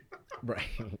ugly. Right.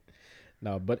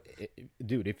 No, but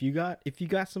dude, if you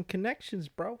got some connections,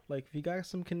 bro, like if you got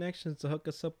some connections to hook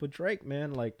us up with Drake,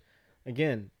 man, like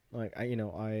again, like I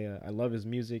love his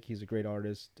music. He's a great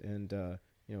artist, and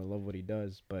love what he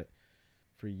does. But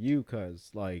for you, cause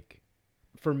like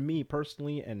for me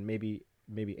personally, and maybe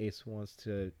maybe Ace wants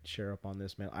to share up on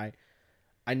this, man.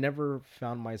 I never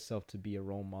found myself to be a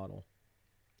role model,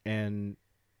 and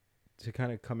to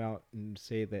kind of come out and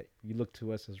say that you look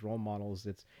to us as role models,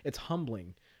 it's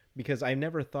humbling, because I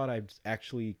never thought I'd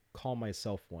actually call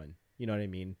myself one. You know what I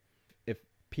mean? If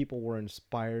people were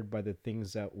inspired by the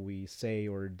things that we say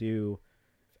or do,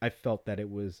 I felt that it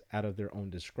was out of their own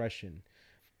discretion.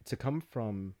 To come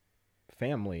from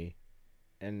family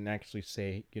and actually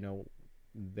say,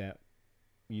 that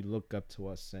you look up to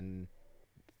us and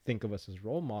think of us as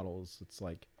role models, it's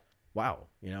like, wow,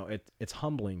 it's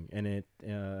humbling, and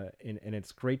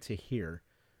it's great to hear.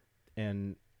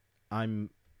 And I'm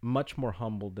much more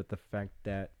humbled at the fact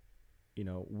that,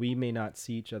 we may not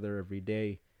see each other every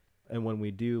day, and when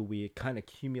we do, we kind of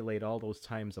accumulate all those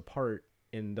times apart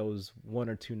in those 1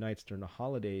 or 2 nights during the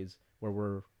holidays where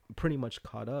we're pretty much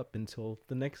caught up until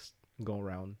the next go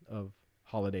around of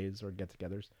holidays or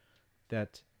get-togethers.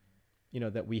 That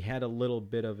that we had a little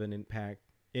bit of an impact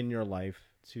in your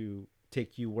life to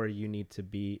take you where you need to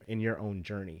be in your own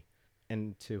journey,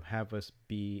 and to have us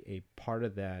be a part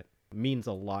of that means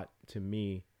a lot to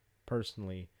me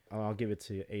personally. I'll give it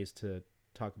to Ace to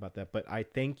talk about that, but I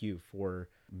thank you for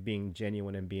being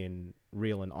genuine and being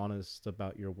real and honest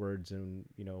about your words and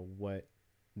what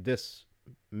this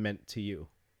meant to you.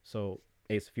 So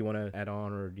Ace, if you want to add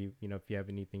on, or do you if you have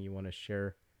anything you want to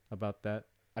share about that.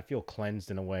 I feel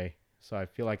cleansed in a way, so I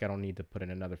feel like I don't need to put in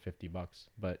another $50,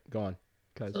 but go on.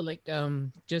 So like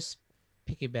just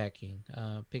piggybacking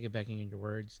in your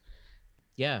words.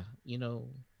 Yeah,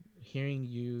 hearing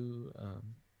you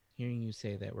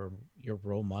say that we're your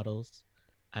role models,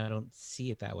 I don't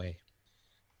see it that way.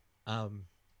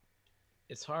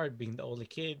 It's hard being the only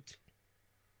kid.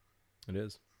 It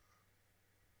is.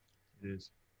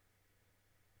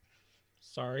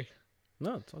 Sorry.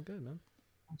 No, it's all good, man.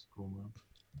 That's cool, man.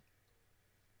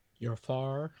 You're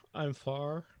far, I'm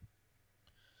far.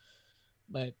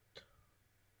 But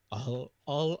all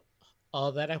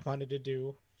that I wanted to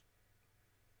do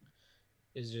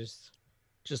is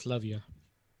just love you.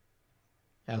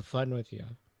 Have fun with you.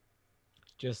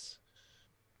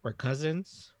 We're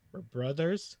cousins, we're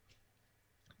brothers,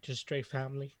 just straight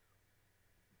family.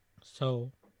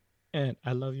 So, and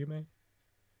I love you, man.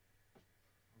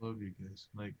 I love you guys.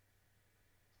 Like,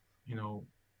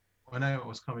 when I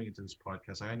was coming into this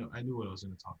podcast, I knew what I was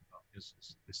going to talk about.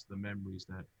 It's the memories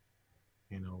that,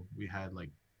 we had, like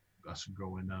us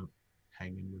growing up,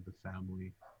 hanging with the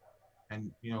family,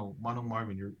 and Manong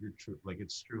Marvin, you're true. Like,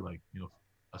 it's true. Like,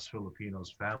 us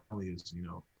Filipinos, family is,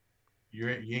 you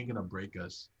ain't gonna break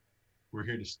us. We're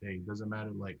here to stay. Doesn't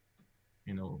matter, like,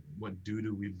 what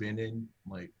doo-doo we've been in.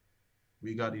 Like,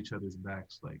 we got each other's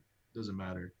backs. Like, doesn't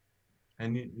matter.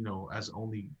 And as the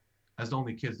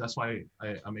only kids, that's why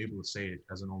I'm able to say it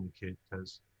as an only kid,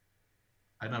 because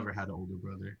I never had an older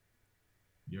brother,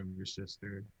 younger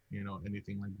sister,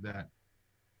 anything like that.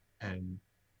 And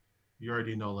you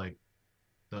already know, like,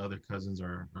 the other cousins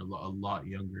are a lot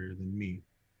younger than me.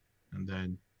 And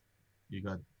then you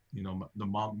got,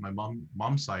 my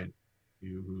mom's side,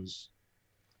 who's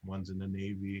one's in the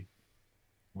Navy,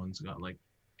 one's got like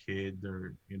kid,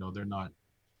 they're not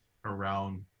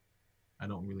around. I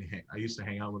don't really I used to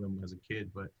hang out with them as a kid,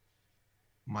 but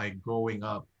my growing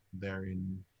up there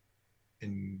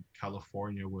in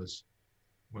California was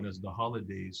when it's the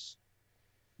holidays,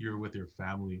 you're with your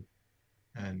family.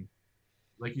 And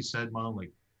like you said, Mom,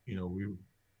 like,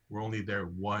 we're only there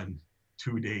 1-2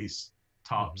 days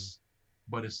tops,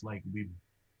 but it's like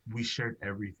we shared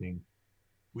everything.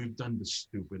 We've done the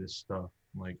stupidest stuff.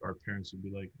 Like, our parents would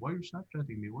be like, "Why are you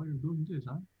Snapchatting me? Why are you doing this,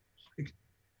 huh?" Like,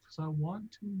 because I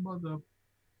want to, mother.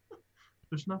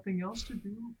 There's nothing else to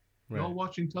do. Right. We're all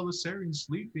watching teleseries,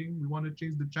 sleeping. We want to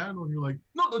change the channel, and you're like,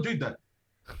 "No, don't do that."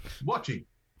 Watching.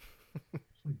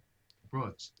 It's like, bro,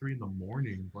 it's 3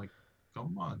 a.m. Like,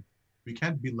 come on. We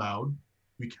can't be loud.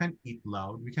 We can't eat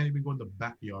loud. We can't even go in the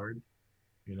backyard.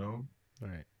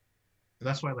 Right. And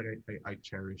that's why, like, I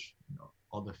cherish,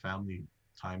 all the family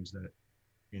times that,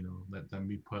 that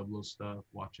Mi Pueblo stuff,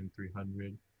 watching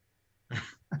 300. I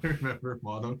remember,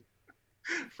 Mono,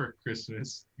 for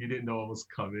Christmas, you didn't know it was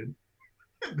coming.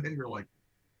 And then you're like,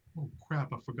 oh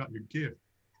crap, I forgot your gift.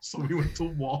 So we went to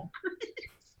Walgreens.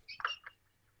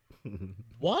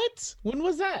 What? When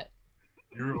was that?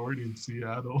 You were already in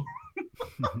Seattle.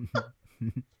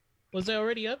 Was I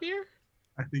already up here?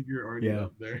 I think you're already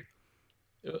up there.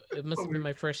 It must have been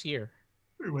my first year.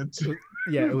 We went to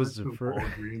it was the first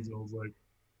Walgreens. I was like,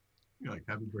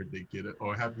 happy birthday, kiddo,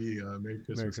 or happy Merry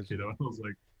Christmas, kiddo. I was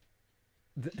like,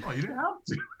 oh, you didn't have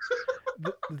to.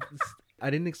 I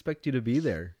didn't expect you to be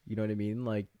there. You know what I mean?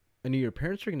 Like, I knew your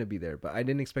parents were gonna be there, but I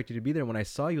didn't expect you to be there. When I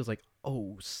saw you, I was like,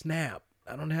 oh snap!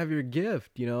 I don't have your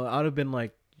gift. You know, I'd have been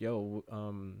like, yo,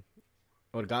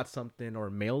 I would have got something or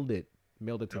mailed it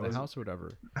to the house or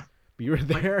whatever. But you were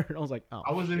there, and I was like, oh.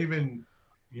 I wasn't even,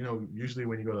 usually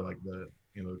when you go to like the,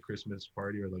 Christmas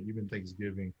party or like even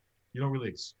Thanksgiving, you don't really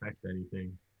expect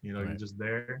anything. You're Right. just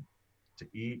there to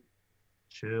eat,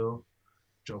 chill,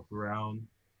 joke around,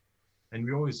 and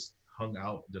we always hung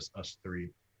out just us three.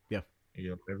 Yeah.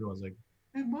 Everyone's like,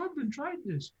 "Hey, Marvin, try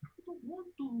this. I don't want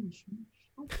those.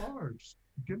 It's so hard. Just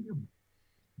give me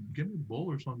a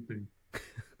bowl or something."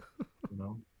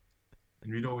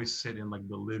 And we'd always sit in like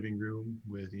the living room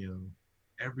with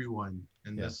everyone,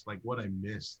 and Yeah. that's like what I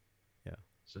missed. Yeah.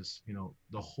 It's just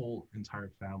the whole entire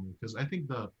family, because I think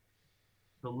the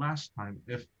last time,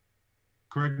 if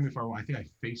correct me if I'm wrong, I think I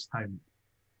FaceTimed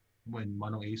when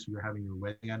Mano Ace, we were having your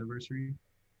wedding anniversary,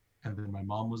 and then my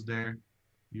mom was there.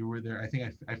 You were there. I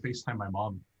think I FaceTimed my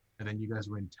mom, and then you guys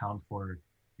were in town for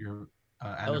your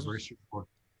anniversary.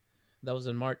 That was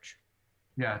in March.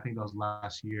 Yeah, I think that was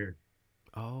last year.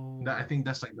 Oh. I think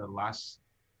that's like the last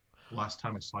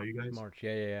time I saw you guys. March.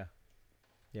 Yeah.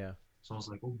 So I was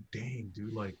like, oh dang,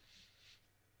 dude, like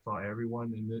saw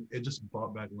everyone, and it just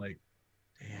brought back like,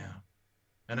 damn.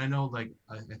 And I know, like,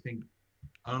 I think,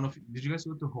 I don't know if did you guys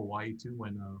go to Hawaii too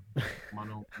when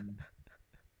Mano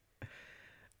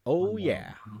Oh when,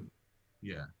 yeah.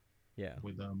 Yeah, Yeah.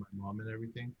 with my mom and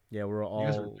everything. Yeah. We You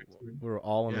guys were there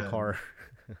too? in the Yeah. car.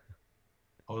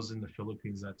 I was in the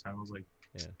Philippines that time. I was like,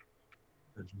 Yeah.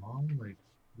 "Does mom, like,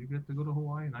 you get to go to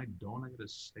Hawaii and I don't? I gotta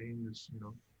stay in this,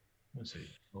 I say,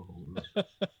 oh,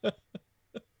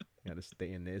 Gotta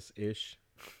stay in this ish.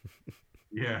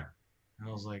 yeah." And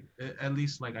I was like, at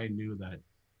least like I knew that,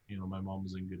 my mom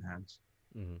was in good hands.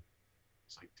 Mm-hmm.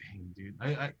 It's like, dang, dude,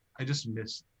 I just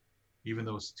missed, even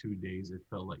though it's 2 days, it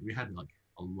felt like we had like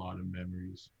a lot of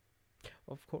memories.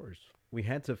 Of course, we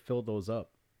had to fill those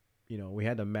up. We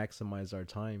had to maximize our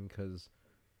time because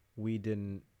we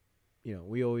didn't.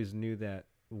 We always knew that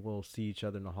we'll see each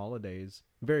other in the holidays.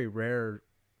 Very rare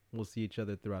we'll see each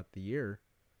other throughout the year.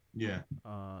 Yeah.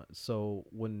 So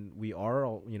when we are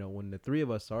all, when the three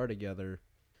of us are together,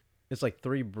 it's like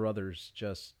three brothers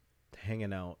just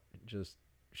hanging out, just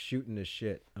shooting the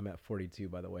shit. I'm at 42,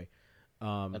 by the way.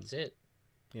 That's it.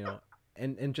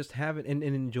 And just having and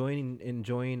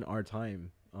enjoying our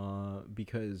time.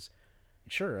 Because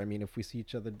sure, I mean, if we see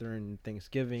each other during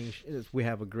Thanksgiving, we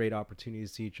have a great opportunity to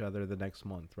see each other the next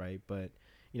month, right? But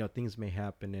things may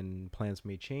happen and plans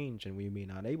may change, and we may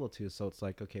not able to. So it's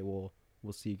like, okay, we'll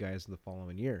see you guys the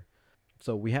following year.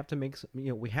 So we have to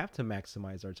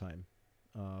maximize our time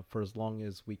for as long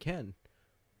as we can.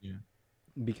 Yeah.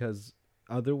 Because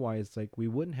otherwise, like, we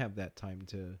wouldn't have that time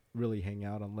to really hang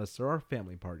out unless there are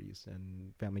family parties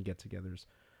and family get-togethers.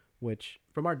 Which,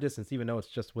 from our distance, even though it's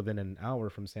just within an hour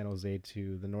from San Jose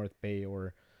to the North Bay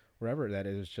or wherever that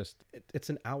is, it's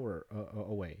an hour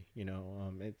away.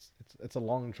 It's a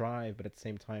long drive, but at the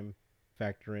same time,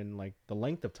 factor in like the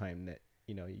length of time that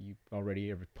you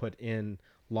already ever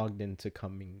logged into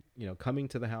coming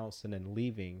to the house and then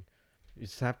leaving. You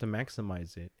just have to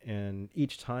maximize it, and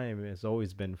each time has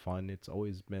always been fun. It's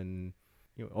always been,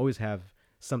 always have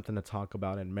something to talk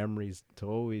about and memories to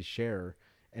always share.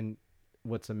 And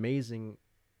what's amazing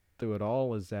through it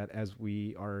all is that as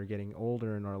we are getting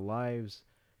older in our lives,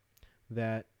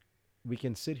 that we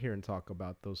can sit here and talk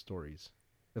about those stories.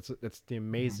 That's the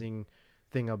amazing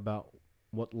thing about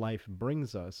what life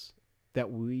brings us, that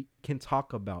we can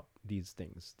talk about these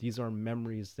things. These are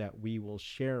memories that we will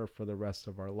share for the rest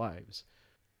of our lives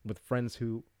with friends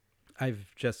who I've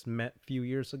just met a few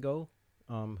years ago,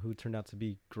 who turned out to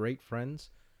be great friends,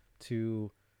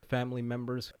 to family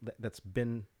members that's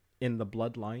been in the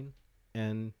bloodline,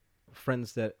 and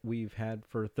friends that we've had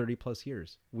for 30 plus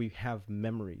years. We have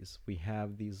memories. We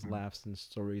have these laughs and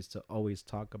stories to always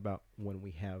talk about when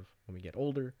we get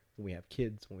older, when we have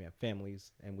kids, when we have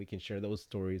families, and we can share those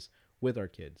stories with our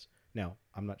kids. Now,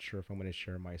 I'm not sure if I'm going to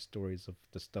share my stories of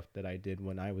the stuff that I did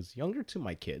when I was younger to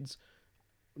my kids,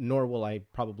 nor will I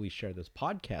probably share this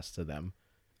podcast to them.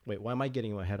 Wait, why am I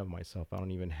getting ahead of myself? I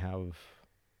don't even have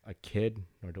a kid,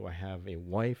 nor do I have a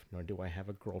wife, nor do I have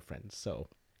a girlfriend. So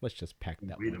let's just pack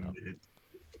that Wait a one up. minute.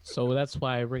 So that's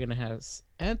why we're gonna have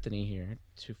Anthony here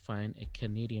to find a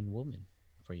Canadian woman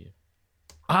for you.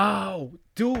 Oh,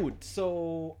 dude.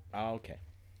 So, okay.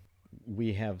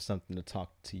 We have something to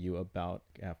talk to you about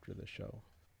after the show.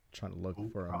 Trying to look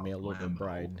for a mail order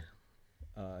bride.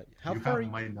 How You far?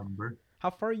 have my number. How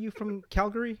far are you from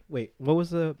Calgary? Wait, what was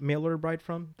the mail order bride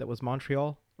from? That was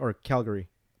Montreal or Calgary?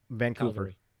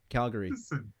 Vancouver. Calgary.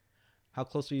 Listen, How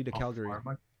close are you to how Calgary? far am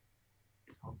I?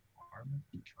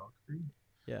 Charlotte to Calgary.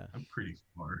 Yeah. I'm pretty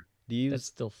far. Do you That's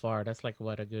still far. That's like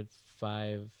what, a good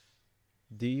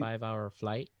do you 5 hour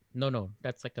flight? No,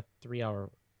 that's like a 2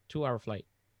 hour flight.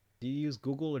 do you use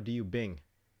Google or do you Bing?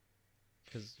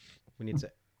 Because we need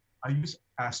to. I use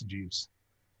Ask Jeeves.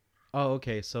 Oh,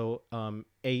 okay. So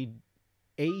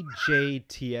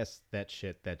AJTS that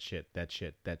shit. Because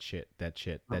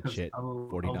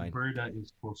 49. Alberta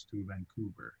is close to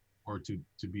Vancouver or to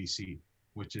BC,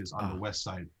 which is on the west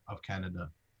side of Canada.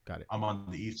 Got it. I'm on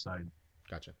the east side.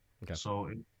 Gotcha. Okay. So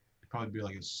it'd probably be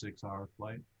like a 6-hour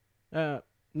flight.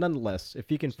 Nonetheless,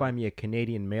 if you can find me a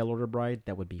Canadian mail order bride,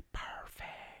 that would be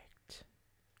perfect.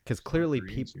 Because clearly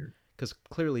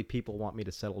people want me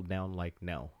to settle down like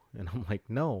now, and I'm like,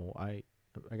 no, I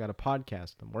got a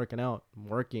podcast. I'm working out. I'm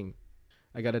working.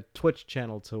 I got a Twitch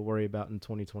channel to worry about in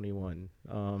 2021.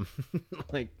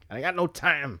 Like I got no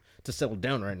time to settle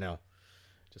down right now.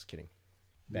 Just kidding.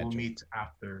 Bad We'll joke. meet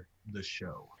after the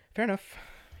show. Fair enough.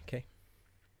 Okay.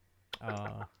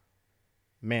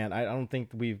 Man, I don't think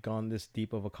we've gone this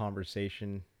deep of a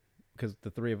conversation because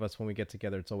the three of us, when we get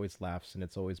together, it's always laughs and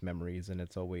it's always memories and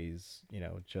it's always,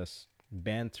 just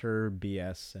banter,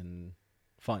 BS, and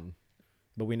fun.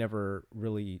 But we never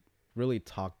really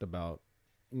talked about,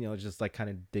 just like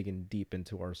kind of digging deep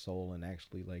into our soul and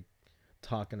actually like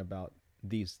talking about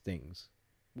these things,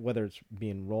 whether it's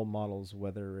being role models,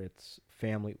 whether it's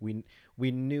family.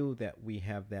 We knew that we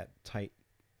have that tight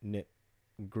knit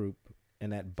group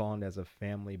and that bond as a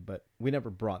family, but we never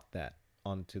brought that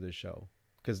onto the show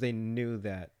because they knew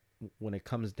that when it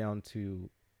comes down to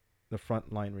the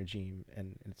frontline regime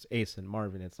and it's Ace and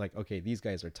Marvin, it's like, okay, these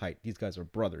guys are tight. These guys are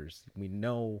brothers. We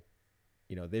know,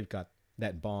 they've got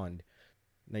that bond.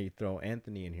 Now you throw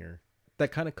Anthony in here.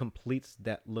 That kind of completes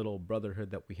that little brotherhood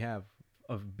that we have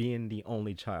of being the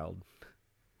only child.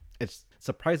 It's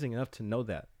surprising enough to know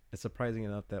that. It's surprising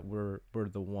enough that we're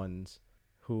the ones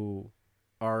who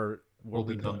are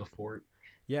Holding down the fort.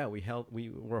 Yeah,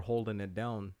 we're holding it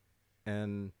down,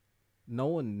 and no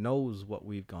one knows what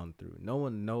we've gone through. No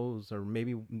one knows, or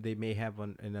maybe they may have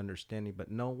an understanding,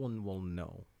 but no one will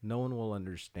know. No one will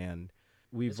understand.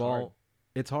 It's hard.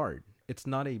 It's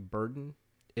not a burden.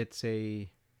 It's an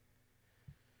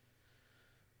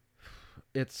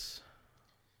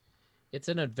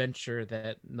adventure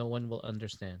that no one will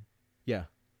understand. Yeah,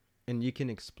 and you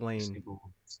can explain. Single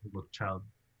child,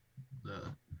 the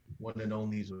one and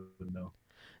onlys would know.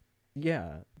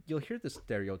 Yeah, you'll hear the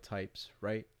stereotypes,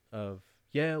 right? Of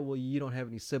well, you don't have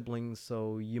any siblings,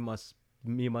 so you must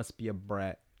be a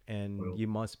brat, and you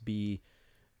must be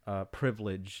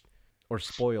privileged or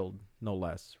spoiled, no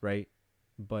less, right?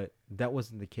 But that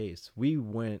wasn't the case. We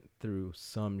went through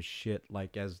some shit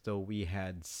like as though we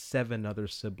had 7 other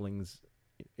siblings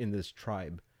in this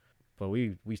tribe. But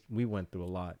we went through a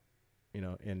lot,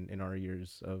 in our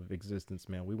years of existence,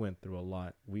 man. We went through a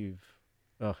lot.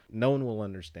 No one will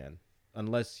understand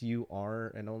unless you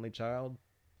are an only child,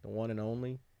 the one and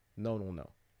only. No one will know.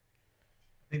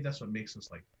 I think that's what makes us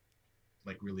like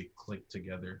really click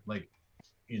together. Like,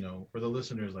 for the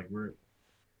listeners, like we're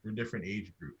different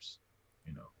age groups.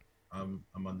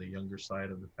 I'm on the younger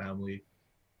side of the family.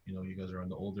 You guys are on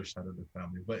the older side of the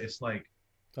family. But it's like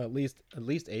at least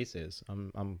Ace is.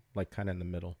 I'm like kind of in the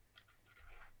middle.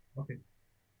 Okay.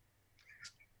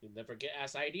 You'll never get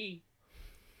ass ID.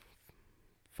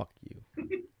 Fuck you.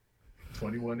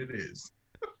 21 it is.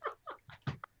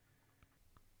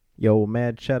 Yo,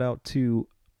 mad shout out to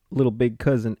little big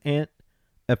cousin Ant,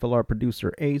 FLR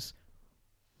producer Ace,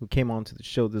 who came on to the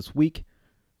show this week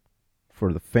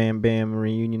for the Fam Bam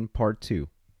Reunion Part 2.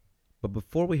 But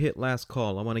before we hit last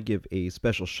call, I want to give a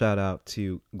special shout out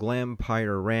to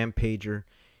Glampire Rampager.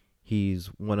 He's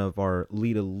one of our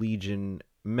Lita Legion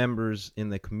members in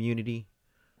the community.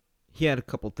 He had a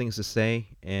couple things to say,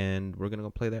 and we're going to go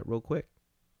play that real quick.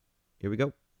 Here we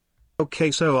go.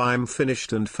 Okay, so I'm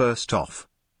finished, and first off,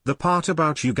 the part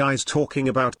about you guys talking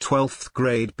about 12th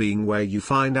grade being where you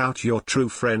find out your true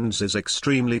friends is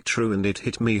extremely true, and it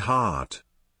hit me hard.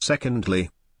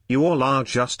 Secondly, you all are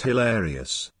just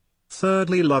hilarious.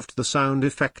 Thirdly, loved the sound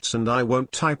effects, and I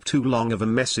won't type too long of a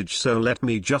message, so let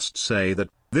me just say that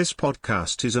this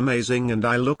podcast is amazing and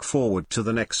I look forward to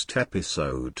the next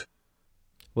episode.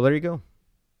 Well, there you go.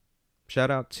 Shout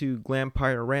out to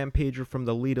Glampire Rampager from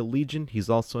the Lita Legion. He's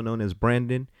also known as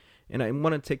Brandon. And I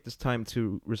want to take this time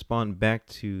to respond back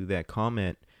to that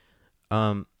comment.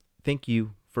 Thank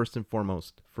you, first and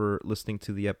foremost, for listening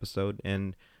to the episode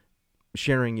and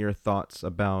sharing your thoughts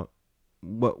about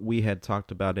what we had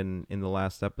talked about in the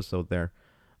last episode there.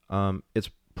 It's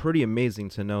pretty amazing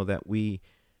to know that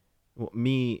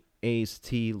me, Ace,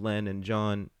 T, Len, and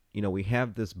John, we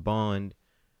have this bond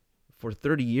for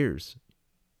 30 years.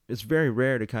 It's very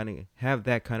rare to kind of have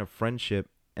that kind of friendship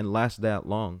and last that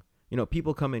long. You know,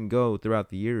 people come and go throughout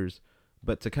the years,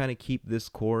 but to kind of keep this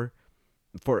core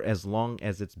for as long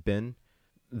as it's been,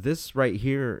 this right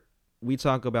here, we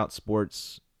talk about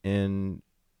sports and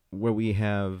where we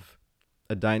have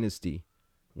a dynasty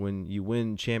when you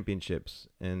win championships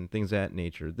and things of that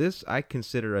nature. This I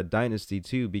consider a dynasty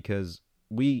too, because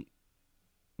we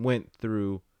went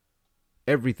through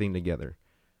everything together.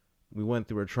 We went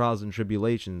through our trials and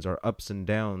tribulations, our ups and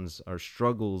downs, our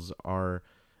struggles, our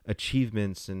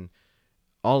achievements, and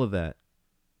all of that.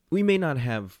 We may not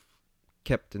have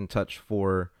kept in touch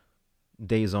for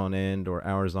days on end or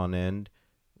hours on end.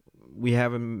 We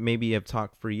haven't maybe have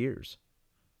talked for years.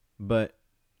 But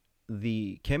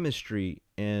the chemistry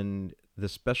and the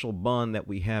special bond that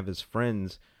we have as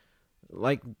friends,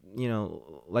 like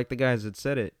the guys that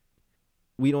said it,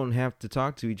 we don't have to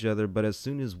talk to each other, but as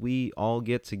soon as we all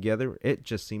get together, it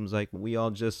just seems like we all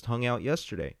just hung out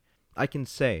yesterday. I can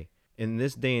say, in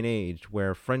this day and age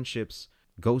where friendships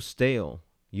go stale,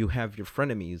 you have your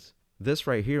frenemies. This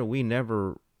right here, we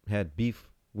never had beef.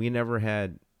 We never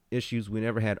had issues. We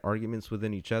never had arguments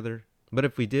within each other. But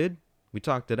if we did, we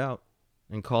talked it out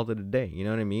and called it a day. You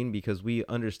know what I mean? Because we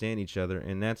understand each other,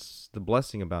 and that's the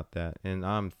blessing about that. And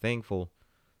I'm thankful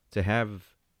to have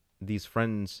these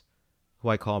friends who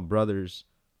I call brothers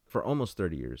for almost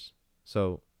 30 years.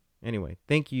 So anyway,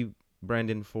 thank you,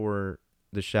 Brandon, for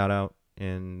the shout out,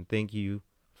 and thank you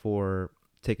for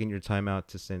taking your time out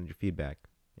to send your feedback,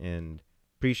 and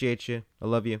appreciate you. I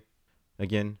love you.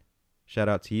 Again, shout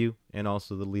out to you and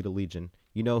also the Lita Legion.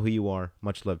 You know who you are.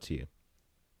 Much love to you.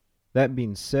 That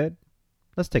being said,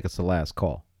 let's take us the last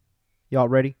call. Y'all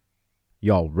ready?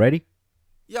 Y'all ready?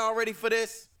 Y'all ready for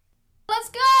this?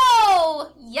 Let's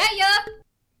go! Yeah.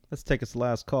 Let's take us the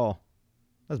last call.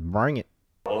 Let's bring it.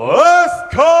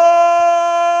 Let's call!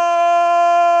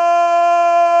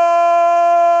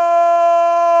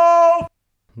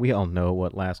 We all know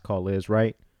what last call is,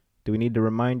 right? Do we need to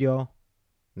remind y'all?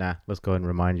 Nah, let's go ahead and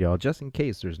remind y'all, just in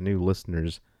case there's new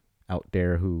listeners out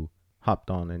there who hopped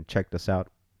on and checked us out,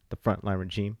 the Frontline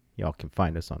Regime. Y'all can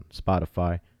find us on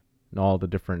Spotify and all the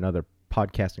different other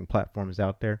podcasting platforms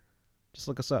out there. Just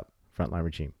look us up, Frontline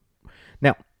Regime.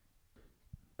 Now,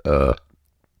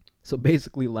 so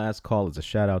basically, last call is a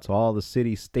shout out to all the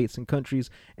cities, states, and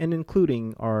countries, and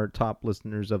including our top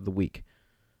listeners of the week.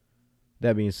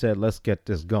 That being said, let's get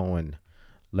this going.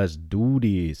 Let's do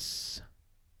this,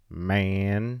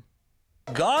 man.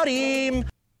 Got him!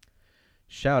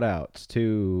 Shout outs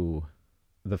to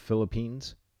the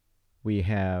Philippines. We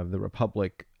have the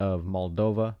Republic of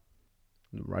Moldova,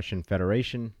 the Russian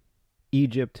Federation,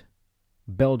 Egypt,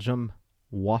 Belgium,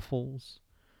 Waffles,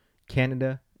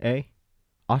 Canada,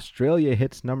 Australia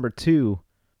hits number 2.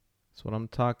 That's what I'm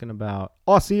talking about.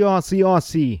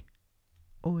 Aussie.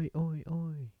 Oi, oi,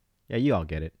 oi. Yeah, you all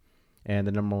get it. And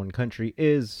the number 1 country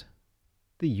is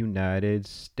the United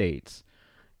States.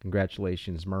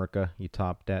 Congratulations, America. You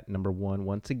topped at number 1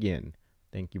 once again.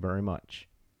 Thank you very much.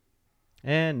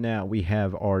 And now we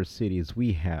have our cities.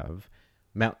 We have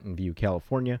Mountain View,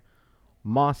 California,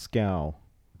 Moscow,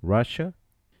 Russia,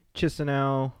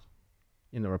 Chisinau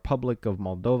in the Republic of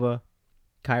Moldova,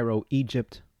 Cairo,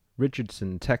 Egypt,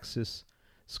 Richardson, Texas,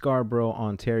 Scarborough,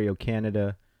 Ontario,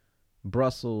 Canada,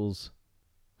 Brussels,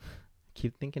 I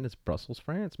keep thinking it's Brussels,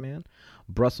 France, man.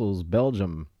 Brussels,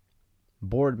 Belgium,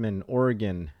 Boardman,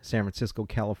 Oregon, San Francisco,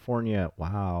 California.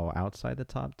 Wow, outside the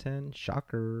top 10.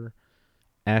 Shocker.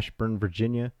 Ashburn,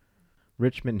 Virginia,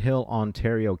 Richmond Hill,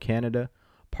 Ontario, Canada,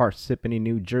 Parsippany,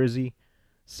 New Jersey,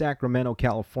 Sacramento,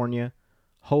 California,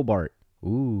 Hobart.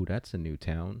 Ooh, that's a new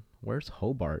town. Where's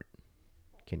Hobart?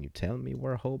 Can you tell me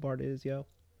where Hobart is, yo?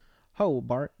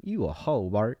 Hobart, you a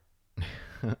Hobart.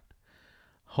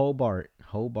 Hobart.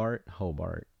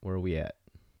 Where are we at?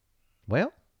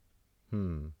 Well,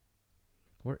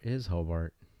 where is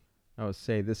Hobart? I would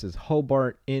say this is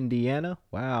Hobart, Indiana.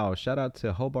 Wow, shout out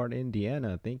to Hobart,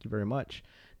 Indiana. Thank you very much.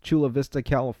 Chula Vista,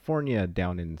 California,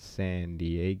 down in San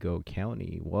Diego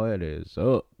County. What is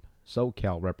up?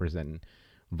 SoCal representing.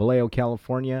 Vallejo,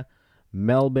 California,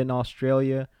 Melbourne,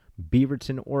 Australia,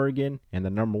 Beaverton, Oregon, and the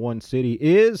number 1 city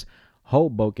is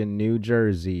Hoboken, New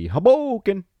Jersey.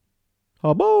 Hoboken.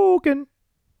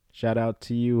 Shout out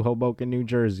to you, Hoboken, New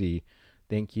Jersey.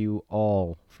 Thank you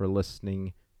all for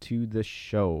listening to the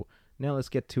show. Now let's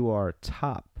get to our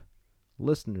top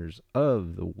listeners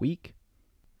of the week.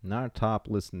 And our top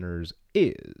listeners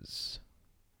is,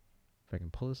 if I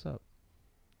can pull this up.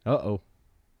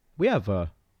 We have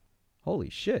holy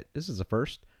shit, this is a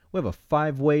first. We have a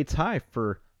 5-way tie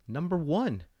for number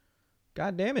 1.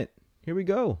 God damn it. Here we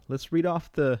go. Let's read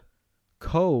off the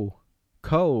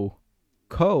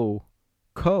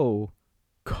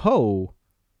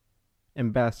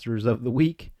ambassadors of the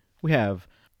week. We have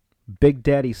Big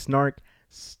Daddy Snark,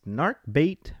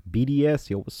 Snarkbait, BDS,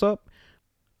 yo, what's up?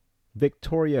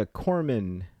 Victoria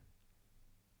Corman,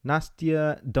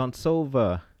 Nastya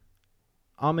Dontsova,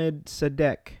 Ahmed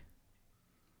Sadek,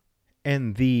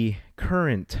 and the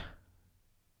current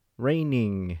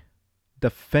reigning,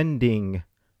 defending,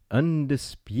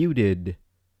 undisputed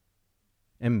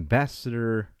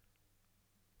ambassador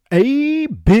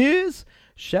A-Biz.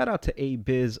 Shout out to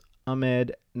A-Biz,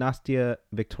 Ahmed, Nastya,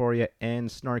 Victoria, and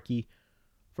Snarky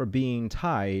for being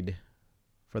tied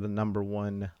for the number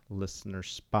one listener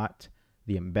spot,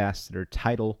 the ambassador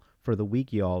title for the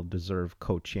week. Y'all deserve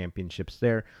co-championships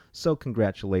there, so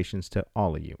congratulations to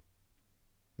all of you.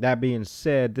 That being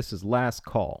said, this is last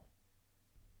call.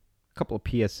 A couple of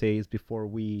PSAs before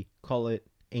we call it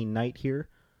a night here.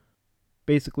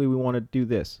 Basically, we want to do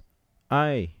this.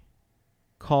 I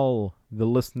call the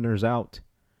listeners out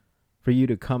for you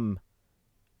to come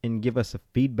and give us a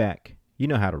feedback. You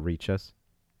know how to reach us.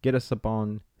 Get us up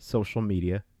on social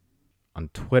media, on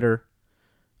Twitter,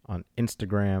 on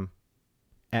Instagram,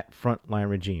 at Frontline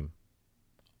Regime.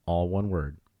 All one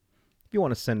word. If you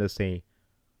want to send us a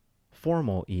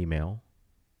formal email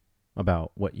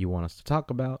about what you want us to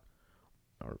talk about,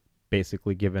 or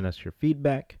basically giving us your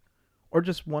feedback, or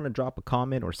just want to drop a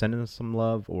comment or send us some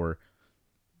love or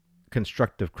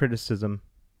constructive criticism,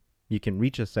 you can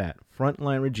reach us at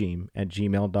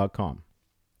frontlineregime@gmail.com.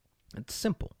 It's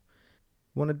simple.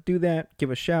 You want to do that, give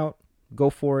a shout, go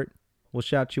for it. We'll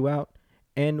shout you out,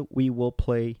 and we will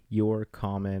play your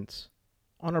comments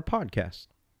on our podcast.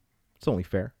 It's only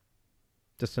fair.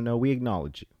 Just to know we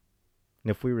acknowledge you.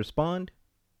 And if we respond,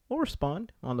 we'll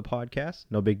respond on the podcast.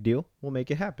 No big deal. We'll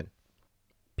make it happen.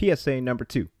 PSA number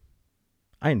 2.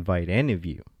 I invite any of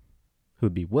you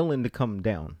who'd be willing to come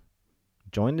down,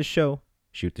 join the show,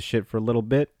 shoot the shit for a little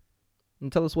bit,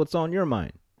 and tell us what's on your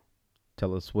mind.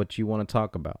 Tell us what you want to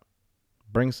talk about.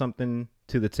 Bring something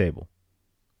to the table.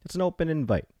 It's an open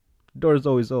invite. The door is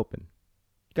always open.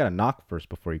 You gotta knock first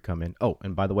before you come in. Oh,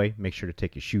 and by the way, make sure to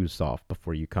take your shoes off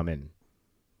before you come in.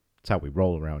 That's how we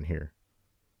roll around here.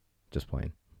 Just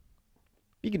playing.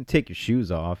 You can take your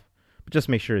shoes off, but just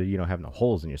make sure you don't have no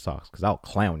holes in your socks, because I'll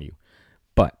clown you.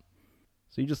 But,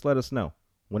 so you just let us know.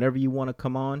 Whenever you want to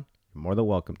come on, you're more than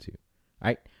welcome to. All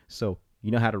right? So,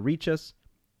 you know how to reach us.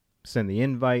 Send the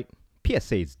invite.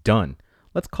 PSA's done.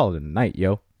 Let's call it a night,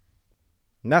 yo.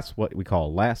 And that's what we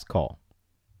call last call.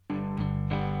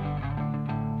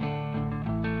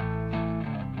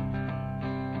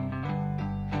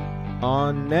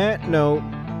 On that note,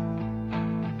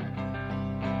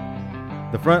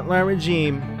 the Frontline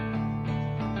Regime,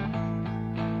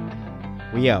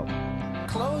 we out.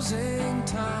 Closing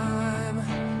time.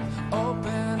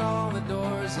 Open all the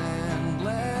doors and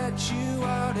let you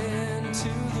out into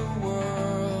the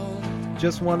world.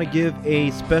 Just want to give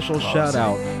a special shout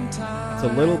out to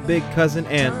Little Big Cousin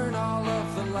Ant,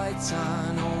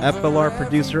 FLR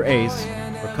producer Ace,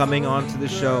 for coming on to the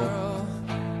show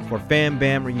for Fam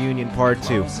Bam Reunion Part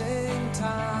 2.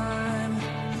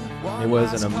 It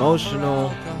was an emotional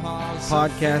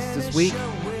podcast this week.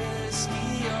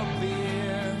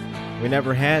 We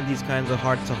never had these kinds of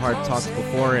heart-to-heart talks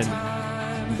before, and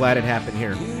I'm glad it happened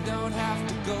here.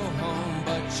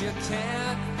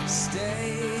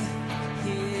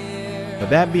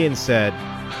 But that being said,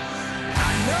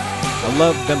 I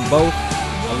love them both.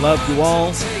 I love you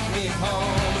all.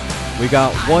 We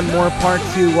got one more part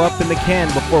 2 up in the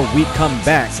can before we come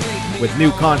back with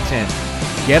new content.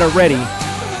 Get it ready.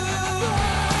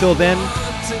 Till then,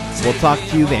 we'll talk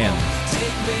to you then.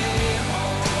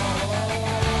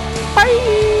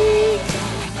 Bye!